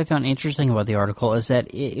the things I found interesting about the article is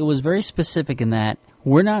that it was very specific in that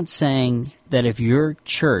we're not saying that if your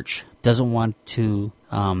church doesn't want to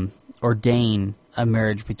ordain a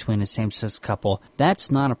marriage between a same-sex couple, that's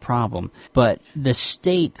not a problem. But the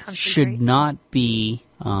state should not be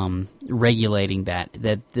regulating that.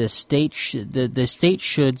 That the state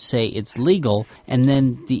should say it's legal, and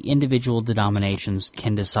then the individual denominations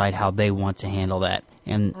can decide how they want to handle that.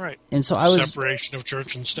 And right. And so I was separation of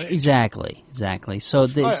church and state. Exactly. So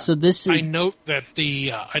so this is. I note that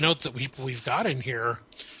we've got in here,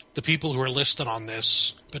 the people who are listed on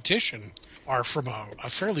this petition are from a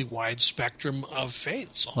fairly wide spectrum of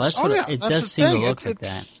faiths. Well, that's what it does seem to look like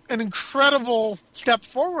that. It's an incredible step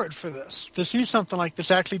forward for this, to see something like this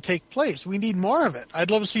actually take place. We need more of it. I'd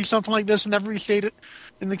love to see something like this in every state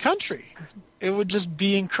in the country. It would just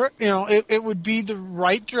be it would be the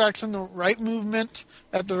right direction, the right movement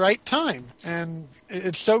at the right time, and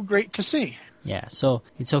it's so great to see. Yeah, so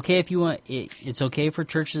it's okay if you want. It's okay for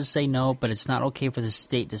churches to say no, but it's not okay for the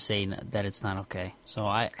state to say that it's not okay. So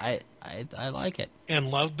I like it. And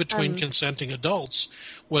love between consenting adults,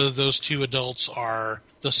 whether those two adults are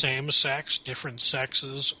the same sex, different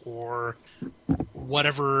sexes, or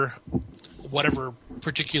whatever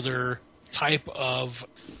particular type of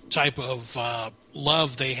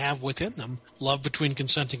love they have within them. Love between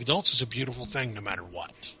consenting adults is a beautiful thing, no matter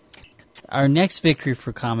what. Our next victory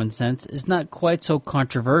for common sense is not quite so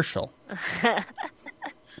controversial.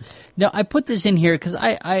 Now, I put this in here because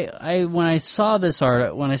I when I saw this and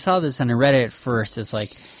I read it at first, it's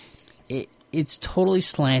like it's totally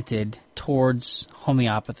slanted towards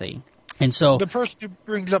homeopathy. And so the person who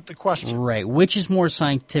brings up the question, right, which is more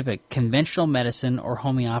scientific, conventional medicine or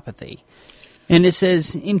homeopathy? And it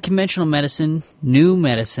says, in conventional medicine, new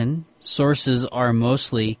medicine, sources are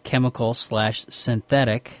mostly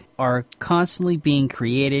chemical/synthetic, are constantly being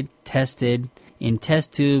created, tested in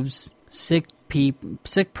test tubes, sick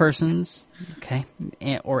persons, okay,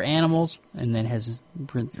 or animals, and then has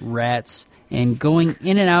rats, and going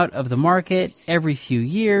in and out of the market every few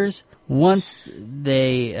years. Once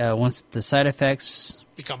the side effects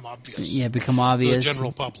become obvious, to the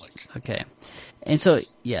general public. Okay. And so,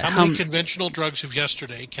 yeah. How many conventional drugs of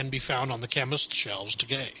yesterday can be found on the chemist shelves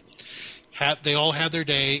today? They all had their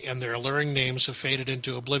day, and their alluring names have faded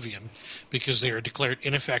into oblivion because they are declared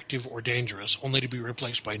ineffective or dangerous, only to be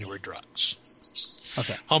replaced by newer drugs.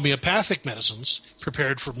 Okay. Homeopathic medicines,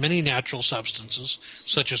 prepared from many natural substances,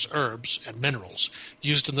 such as herbs and minerals,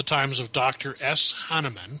 used in the times of Dr. S.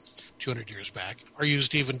 Hahnemann, 200 years back, are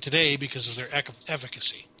used even today because of their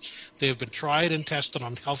efficacy. They have been tried and tested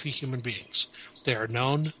on healthy human beings. They are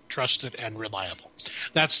known, trusted, and reliable.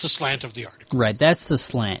 That's the slant of the article. Right, that's the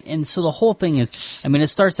slant. And so the whole thing is, it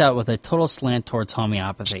starts out with a total slant towards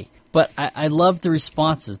homeopathy. But I love the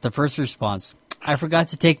responses. The first response, I forgot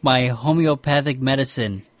to take my homeopathic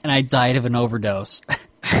medicine, and I died of an overdose.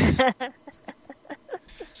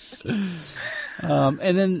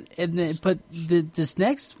 This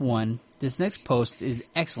next post is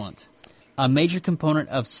excellent. A major component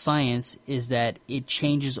of science is that it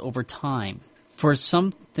changes over time. For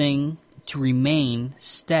something to remain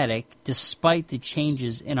static despite the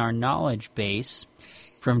changes in our knowledge base,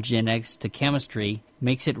 from genetics to chemistry,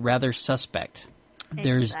 makes it rather suspect.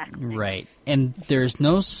 Exactly. And there is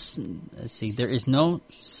no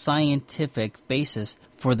scientific basis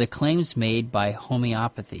for the claims made by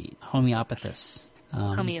homeopathists.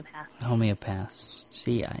 Homeopaths.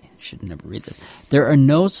 See, I should never read this. There are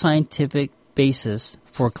no scientific basis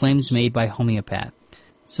for claims made by homeopaths.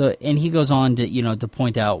 So, and he goes on to, to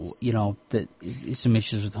point out, that some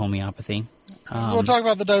issues with homeopathy. We'll talk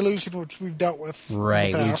about the dilution, which we've dealt with.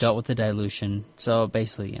 Right, we've dealt with the dilution. So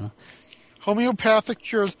basically, homeopathic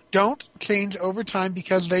cures don't change over time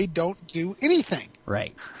because they don't do anything.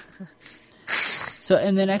 Right. So,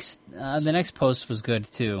 and the next post was good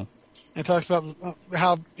too. It talks about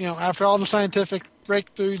how after all the scientific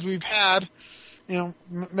breakthroughs we've had,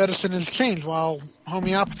 medicine has changed while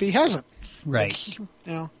homeopathy hasn't. Right.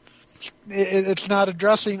 It's not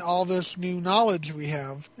addressing all this new knowledge we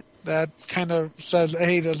have. That kind of says,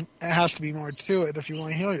 hey, there has to be more to it if you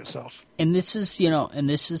want to heal yourself. And this is,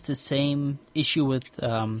 the same issue with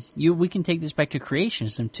we can take this back to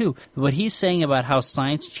creationism too. What he's saying about how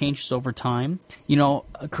science changes over time,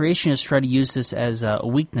 creationists try to use this as a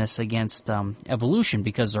weakness against evolution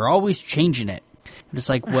because they're always changing it. And it's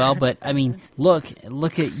like, well, but I mean, look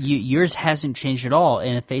at you. Yours hasn't changed at all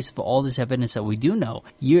in the face of all this evidence that we do know.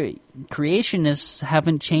 Creationists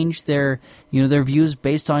haven't changed their views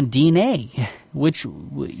based on DNA, which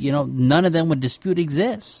none of them would dispute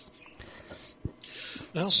exists.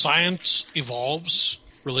 Well, science evolves,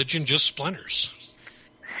 religion just splinters.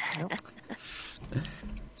 Yep.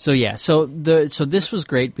 So yeah, so this was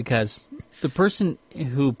great because the person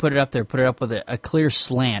who put it up with a clear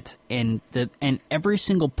slant, and every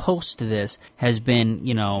single post to this has been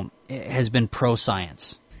pro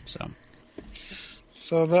science.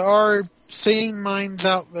 So there are sane minds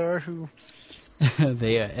out there who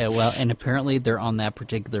and apparently they're on that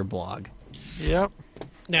particular blog. Yep.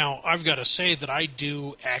 Now, I've got to say that I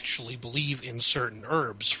do actually believe in certain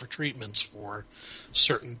herbs for treatments for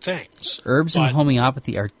certain things. Herbs and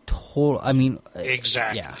homeopathy are total. I mean,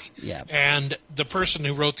 exactly. Yeah. And the person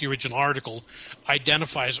who wrote the original article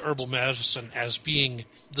identifies herbal medicine as being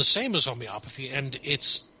the same as homeopathy, and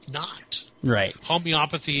it's not. Right.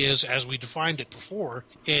 Homeopathy is, as we defined it before,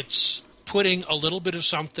 it's putting a little bit of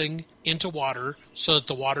something into water so that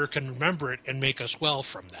the water can remember it and make us well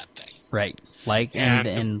from that thing. Right. Like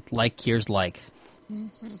and like cures like.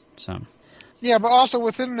 Mm-hmm. So. Yeah, but also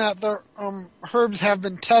within that, the herbs have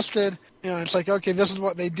been tested. It's like, okay, this is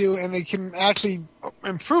what they do, and they can actually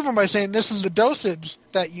improve them by saying this is the dosage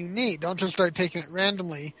that you need. Don't just start taking it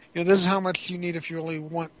randomly. This is how much you need if you really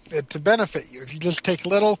want it to benefit you. If you just take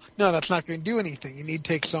little, no, that's not going to do anything. You need to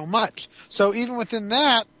take so much. So even within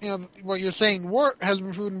that, what you're saying has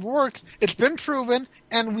been proven works. It's been proven,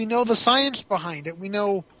 and we know the science behind it. We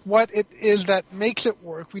know what it is that makes it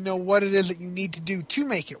work. We know what it is that you need to do to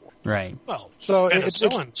make it work. Right. Well, so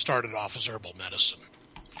penicillin started off as herbal medicine.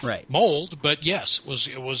 Right. Mold, but yes,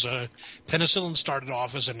 it was penicillin started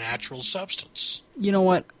off as a natural substance. You know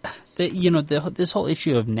what? This whole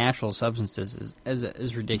issue of natural substances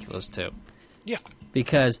is ridiculous too. Yeah.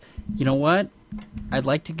 Because you know what? I'd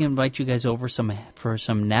like to invite you guys over for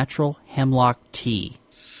some natural hemlock tea.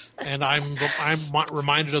 And I'm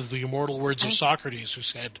reminded of the immortal words of Socrates, who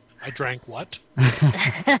said, "I drank what?"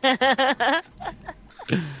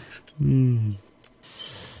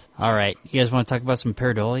 All right. You guys want to talk about some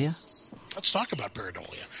pareidolia? Let's talk about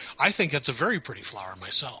pareidolia. I think that's a very pretty flower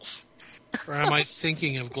myself. Or am I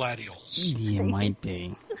thinking of gladioles? You might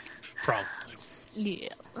be. Probably. Yeah.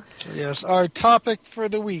 Yes, our topic for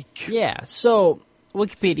the week. Yeah, so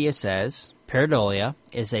Wikipedia says pareidolia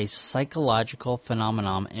is a psychological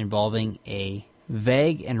phenomenon involving a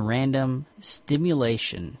vague and random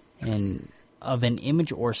stimulation of an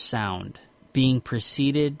image or sound being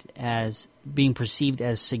perceived as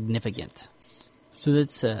significant. So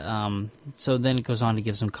that's so then it goes on to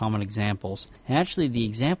give some common examples. And actually, the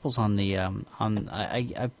examples on the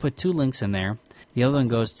I put two links in there. The other one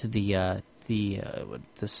goes to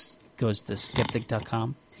this goes to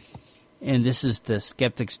skeptic.com, and this is the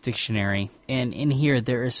Skeptics Dictionary. And in here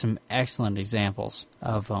there are some excellent examples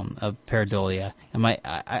of pareidolia. And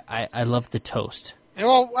I love the toast.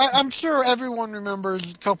 Well, I'm sure everyone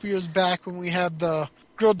remembers a couple years back when we had the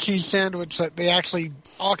grilled cheese sandwich that they actually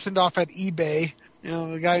auctioned off at eBay.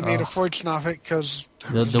 The guy made a fortune off it because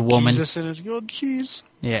the woman Jesus in his grilled cheese.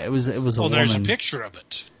 Yeah, it was a woman. Well, there's a picture of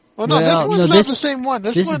it. Well, no, this one's not the same one.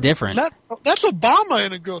 This is different. That's Obama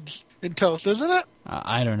in a grilled in toast, isn't it?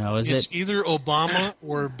 I don't know. It's either Obama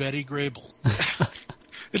or Betty Grable.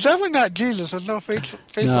 It's definitely not Jesus. There's no face.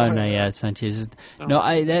 No, yeah, it's not Jesus. No,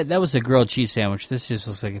 that was a grilled cheese sandwich. This just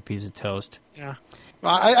looks like a piece of toast. Yeah.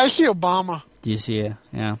 Well, I see Obama. Do you see it?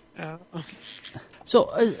 Yeah. Yeah.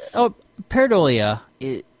 So, pareidolia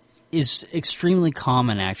is extremely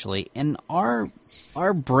common, actually. And our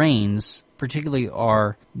brains, particularly,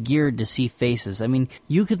 are geared to see faces. I mean,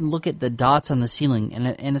 you can look at the dots on the ceiling,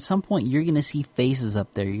 and at some point you're going to see faces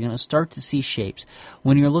up there. You're going to start to see shapes.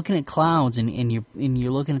 When you're looking at clouds and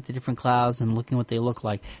you're looking at the different clouds and looking what they look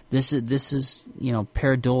like, this is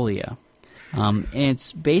pareidolia. And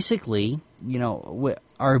it's basically,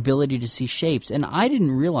 our ability to see shapes. And I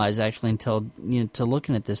didn't realize, actually, until to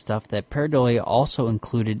looking at this stuff, that pareidolia also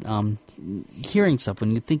included hearing stuff,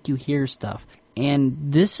 when you think you hear stuff. And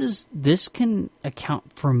this can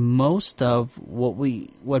account for most of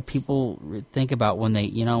what people think about when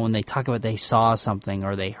they talk about they saw something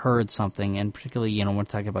or they heard something, and particularly when we're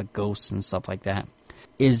talking about ghosts and stuff like that,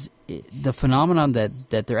 is the phenomenon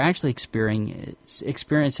that they're actually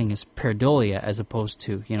experiencing is pareidolia, as opposed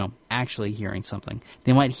to actually hearing something.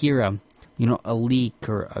 They might hear a leak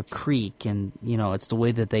or a creak, and it's the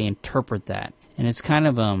way that they interpret that, and it's kind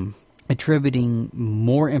of attributing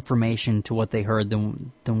more information to what they heard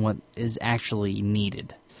than what is actually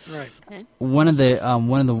needed. Right. Okay. One of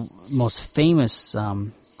the most famous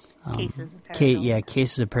Cases of pareidolia.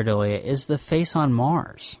 cases of pareidolia is the face on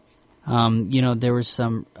Mars. There was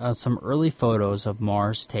some early photos of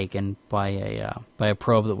Mars taken by a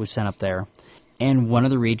probe that we sent up there, and one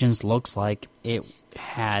of the regions looks like it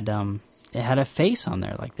had a face on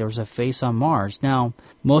there, like there was a face on Mars. Now,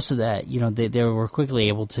 most of that, they were quickly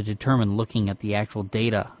able to determine, looking at the actual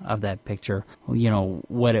data of that picture,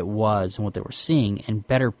 what it was and what they were seeing, and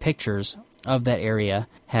better pictures of that area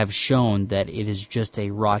have shown that it is just a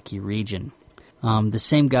rocky region. The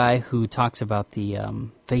same guy who talks about the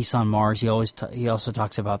face on Mars, he also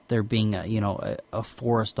talks about there being a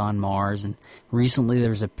forest on Mars. And recently there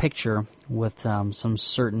was a picture with some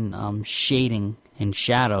certain shading and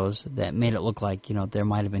shadows that made it look like there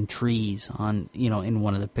might have been trees on in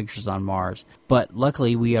one of the pictures on Mars. But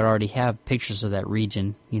luckily we already have pictures of that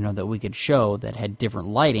region that we could show that had different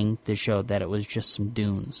lighting to show that it was just some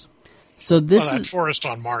dunes. So that forest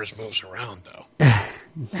on Mars moves around, though.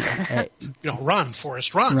 Run,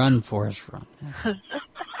 forest, run. Run, forest, run.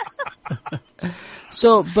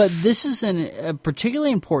 So, but this is a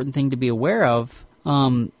particularly important thing to be aware of,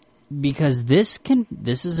 because this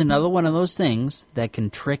is another one of those things that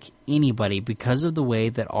can trick anybody because of the way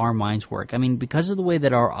that our minds work. I mean, because of the way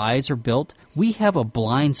that our eyes are built, we have a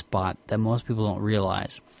blind spot that most people don't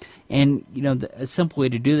realize. And, a simple way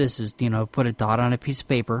to do this is, put a dot on a piece of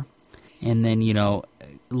paper, and then,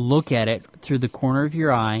 look at it through the corner of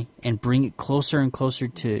your eye and bring it closer and closer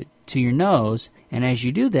to your nose. And as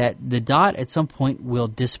you do that, the dot at some point will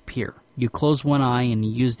disappear. You close one eye and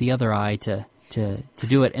you use the other eye to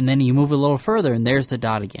do it, and then you move a little further and there's the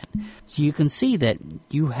dot again. So you can see that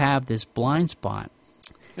you have this blind spot.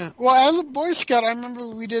 Yeah. Well, as a Boy Scout, I remember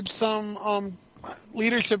we did some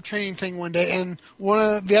leadership training thing one day, and one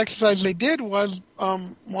of the exercises they did was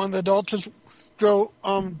one of the adults drew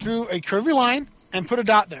a curvy line and put a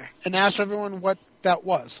dot there and asked everyone what that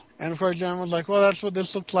was. And of course, John was like, "Well, that's what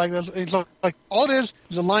this looks like." It's like all it is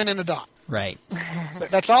a line and a dot. Right.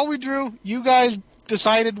 That's all we drew. You guys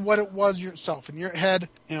decided what it was yourself in your head,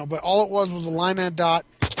 but all it was a line and a dot.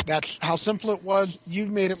 That's how simple it was. You've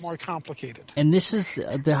made it more complicated. And this is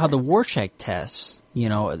how the Rorschach tests. They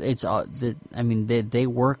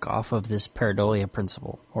work off of this pareidolia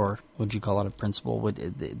principle, or would you call it a principle?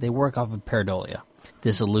 They work off of pareidolia,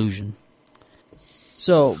 this illusion.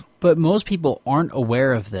 So, but most people aren't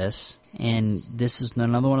aware of this, and this is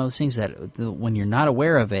another one of those things that when you're not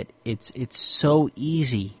aware of it, it's so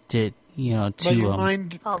easy to let your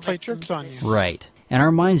mind play tricks on you. Right. And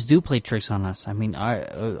our minds do play tricks on us. I mean,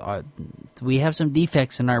 we have some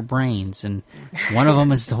defects in our brains, and one of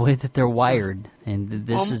them is the way that they're wired, and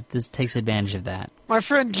this takes advantage of that. My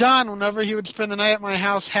friend John, whenever he would spend the night at my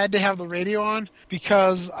house, had to have the radio on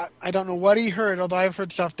because I don't know what he heard, although I've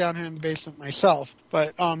heard stuff down here in the basement myself.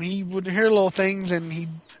 But he would hear little things, and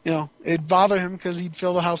it'd bother him because he'd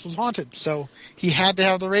feel the house was haunted. So he had to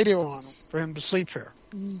have the radio on for him to sleep here.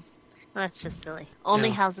 Well, that's just silly. Only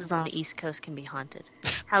houses on the East Coast can be haunted.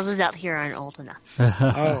 Houses out here aren't old enough.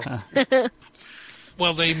 Oh.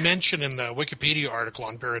 Well, they mention in the Wikipedia article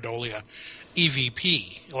on pareidolia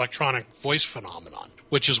EVP, electronic voice phenomenon,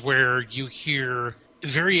 which is where you hear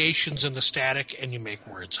variations in the static and you make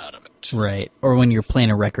words out of it. Right. Or when you're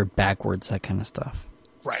playing a record backwards, that kind of stuff.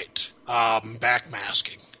 Right.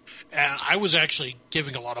 Backmasking. And I was actually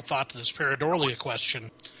giving a lot of thought to this pareidolia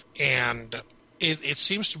question, and it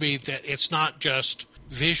seems to be that it's not just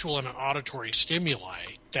visual and auditory stimuli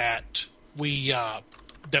that we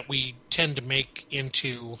tend to make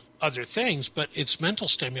into other things, but it's mental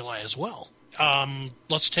stimuli as well.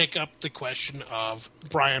 let's take up the question of,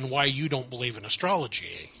 Brian, why you don't believe in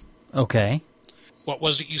astrology. Okay. What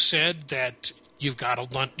was it you said? That you've got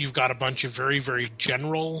a bunch of very, very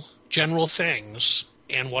general things,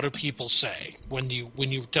 and what do people say when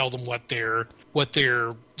you tell them what their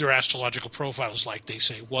astrological profile is like? They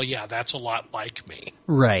say, well, yeah, that's a lot like me.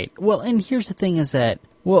 Right. Well, and here's the thing is that,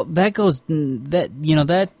 well, that goes, that,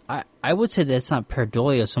 that, I would say that's not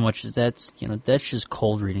pareidolia so much as that's just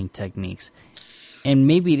cold reading techniques. And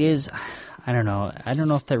maybe it is, I don't know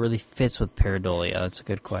if that really fits with pareidolia. That's a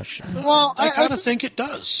good question. Well, I kind of think it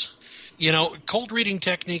does. Cold reading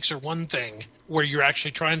techniques are one thing where you're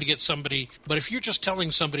actually trying to get somebody, but if you're just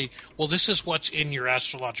telling somebody, well, this is what's in your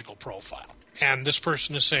astrological profile, and this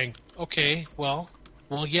person is saying, okay, well,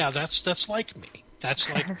 yeah, that's like me. That's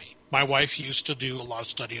like me. My wife used to do a lot of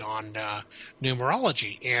study on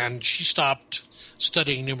numerology, and she stopped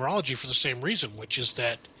studying numerology for the same reason, which is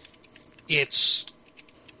that it's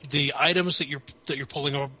the items that you're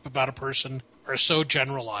pulling up about a person are so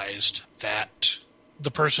generalized that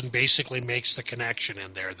the person basically makes the connection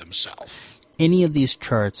in there themselves. Any of these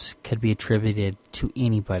charts could be attributed to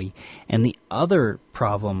anybody. And the other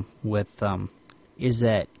problem with them is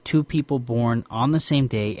that two people born on the same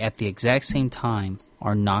day at the exact same time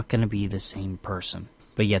are not going to be the same person.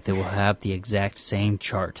 But yet they will have the exact same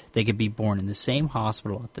chart. They could be born in the same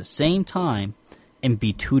hospital at the same time and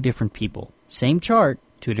be two different people. Same chart,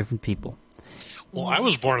 two different people. Well, I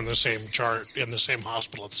was born in the same chart in the same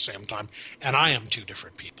hospital at the same time, and I am two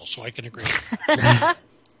different people, so I can agree.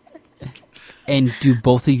 And do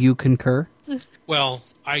both of you concur? Well,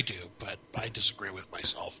 I do, but I disagree with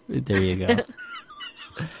myself. There you go.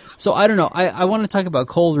 So I don't know. I want to talk about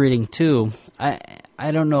cold reading too.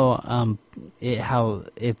 I don't know how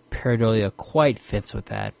if pareidolia quite fits with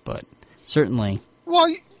that, but certainly.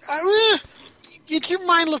 Well, it's your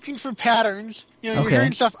mind looking for patterns. You're Okay.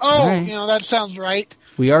 hearing stuff. Oh, Right. That sounds right.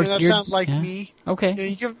 We are. That sounds like yeah. me. Okay.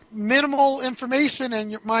 You give minimal information,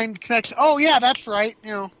 and your mind connects. Oh, yeah, that's right.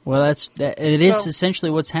 Well, it is So-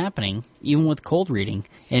 essentially what's happening, even with cold reading,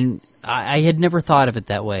 and I had never thought of it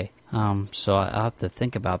that way. So I'll have to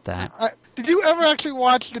think about that. Did you ever actually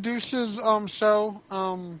watch the Deuces show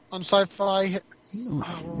on Sci-Fi?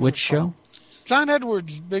 Which show? John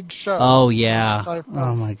Edwards' big show. Oh yeah. Sci-Fi.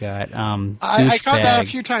 Oh my God. I caught that a Douchebag.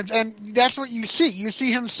 few times, and that's what you see. You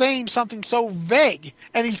see him saying something so vague,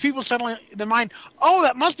 and these people suddenly, their mind, oh,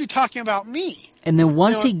 that must be talking about me. And then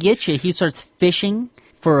once he gets you, he starts fishing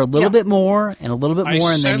for a little bit more and a little bit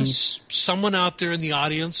more, I and then sense someone out there in the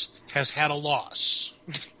audience has had a loss.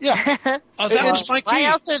 Yeah. Oh, that was my Why case.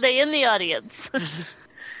 else are they in the audience?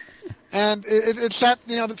 And it's that,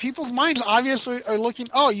 the people's minds obviously are looking,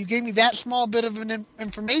 oh, you gave me that small bit of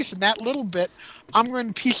information, that little bit. I'm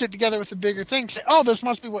going to piece it together with a bigger thing. Say, oh, this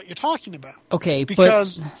must be what you're talking about. Okay,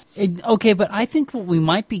 Because but I think what we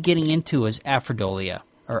might be getting into is aphrodilia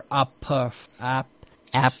or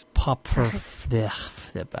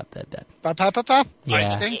Ba-ba-ba-ba.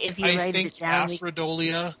 Yeah. I think If you write it down, we-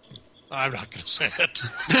 aphrodilia. I'm not going to say it.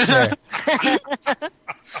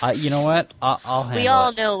 You know what? I'll handle we all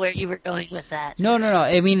it. know where you were going with that. No.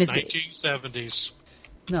 I mean, it's 1970s.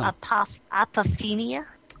 no. Apophenia?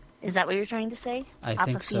 Is that what you're trying to say? I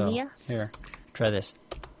think so. Apophenia? Here, try this.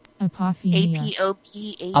 Apophenia.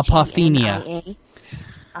 Apophenia.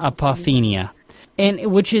 Apophenia, and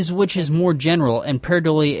which is more general, and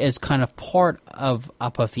pareidolia is kind of part of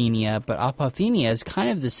apophenia, but apophenia is kind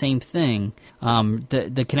of the same thing.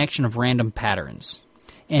 The connection of random patterns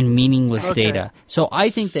and meaningless data. So I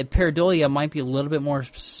think that pareidolia might be a little bit more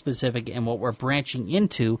specific, and what we're branching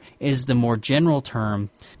into is the more general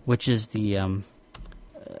term, which is the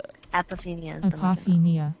Apophenia. Is the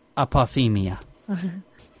Apophenia. apophenia.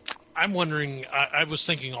 I'm wondering, I was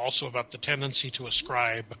thinking also about the tendency to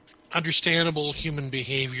ascribe understandable human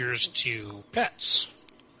behaviors to pets.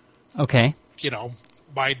 Okay.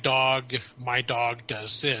 My dog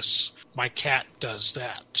does this, my cat does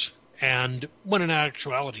that. And when in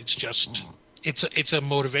actuality it's just, it's a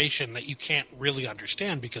motivation that you can't really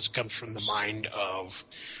understand because it comes from the mind of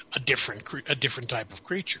a different type of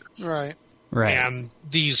creature. right. Right. And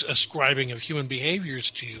these ascribing of human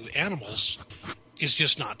behaviors to animals is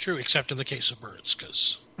just not true, except in the case of birds,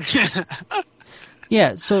 because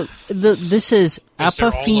Yeah, so this is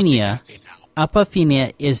apophenia.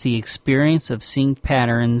 Apophenia is the experience of seeing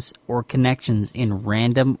patterns or connections in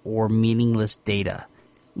random or meaningless data,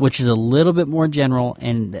 which is a little bit more general,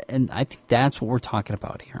 and I think that's what we're talking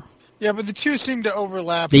about here. Yeah, but the two seem to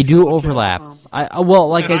overlap. They do overlap. I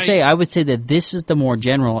would say, I would say that this is the more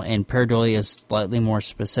general, and pareidolia is slightly more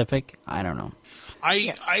specific. I don't know.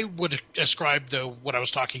 I would ascribe what I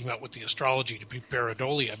was talking about with the astrology to be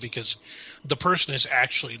pareidolia, because the person is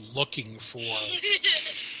actually looking for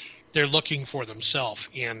themselves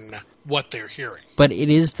in what they're hearing. But it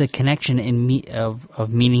is the connection of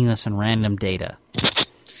meaningless and random data.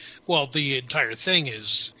 Well, the entire thing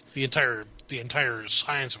is the entire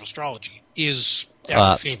science of astrology is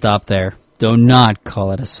apophenia. Stop there. Do not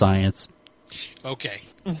call it a science. Okay.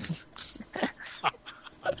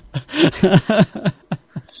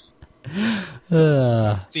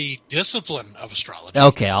 The discipline of astrology.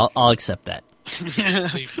 Okay, I'll accept that.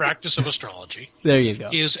 The practice of astrology. There you go.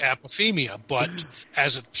 Is apophenia, but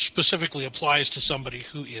as it specifically applies to somebody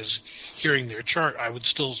who is hearing their chart, I would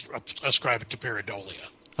still ascribe it to pareidolia.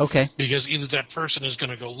 Okay. Because either that person is going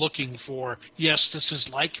to go looking for, yes, this is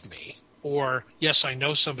like me, or yes, I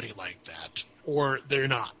know somebody like that, or they're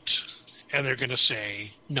not. And they're going to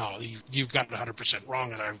say, no, you've got it 100%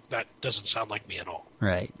 wrong, and that doesn't sound like me at all.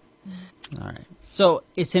 Right. All right. So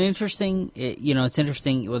it's an interesting, it's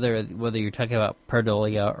interesting whether you're talking about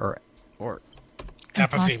pareidolia or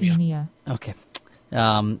apophenia. Okay.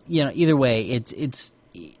 Either way, it's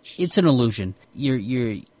an illusion.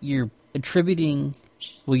 You're attributing.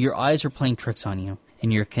 Well, your eyes are playing tricks on you,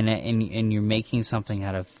 and you're making something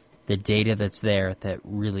out of the data that's there that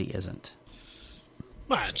really isn't.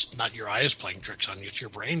 Well, it's not your eyes playing tricks on you; it's your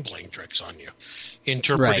brain playing tricks on you,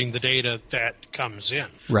 interpreting the data that comes in.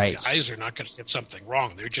 Right. The eyes are not going to get something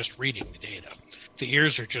wrong; they're just reading the data. The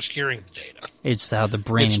ears are just hearing the data. It's how the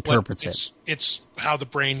brain interprets it. It's how the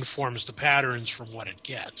brain forms the patterns from what it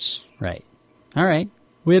gets. Right. All right.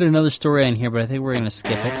 We had another story on here, but I think we're going to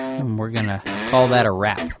skip it, and we're going to call that a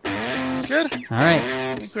wrap. Good. All right.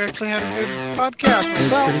 I think we actually had a good podcast myself. It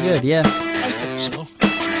was pretty good, yeah. I think so.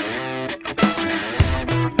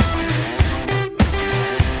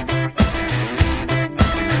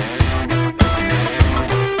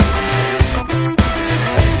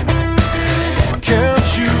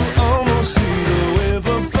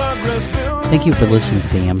 Thank you for listening to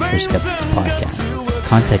the Amateur Skeptics podcast.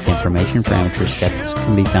 Contact information for Amateur Skeptics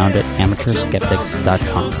can be found at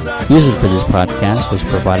amateurskeptics.com. Music for this podcast was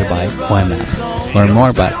provided by OMF. Learn more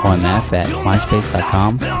about OMF at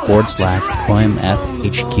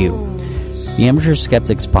myspace.com/OMFHQ. The Amateur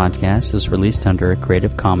Skeptics podcast is released under a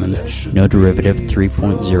Creative Commons No Derivative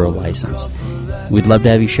 3.0 license. We'd love to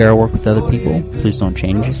have you share our work with other people. Please don't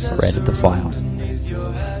change or edit the file.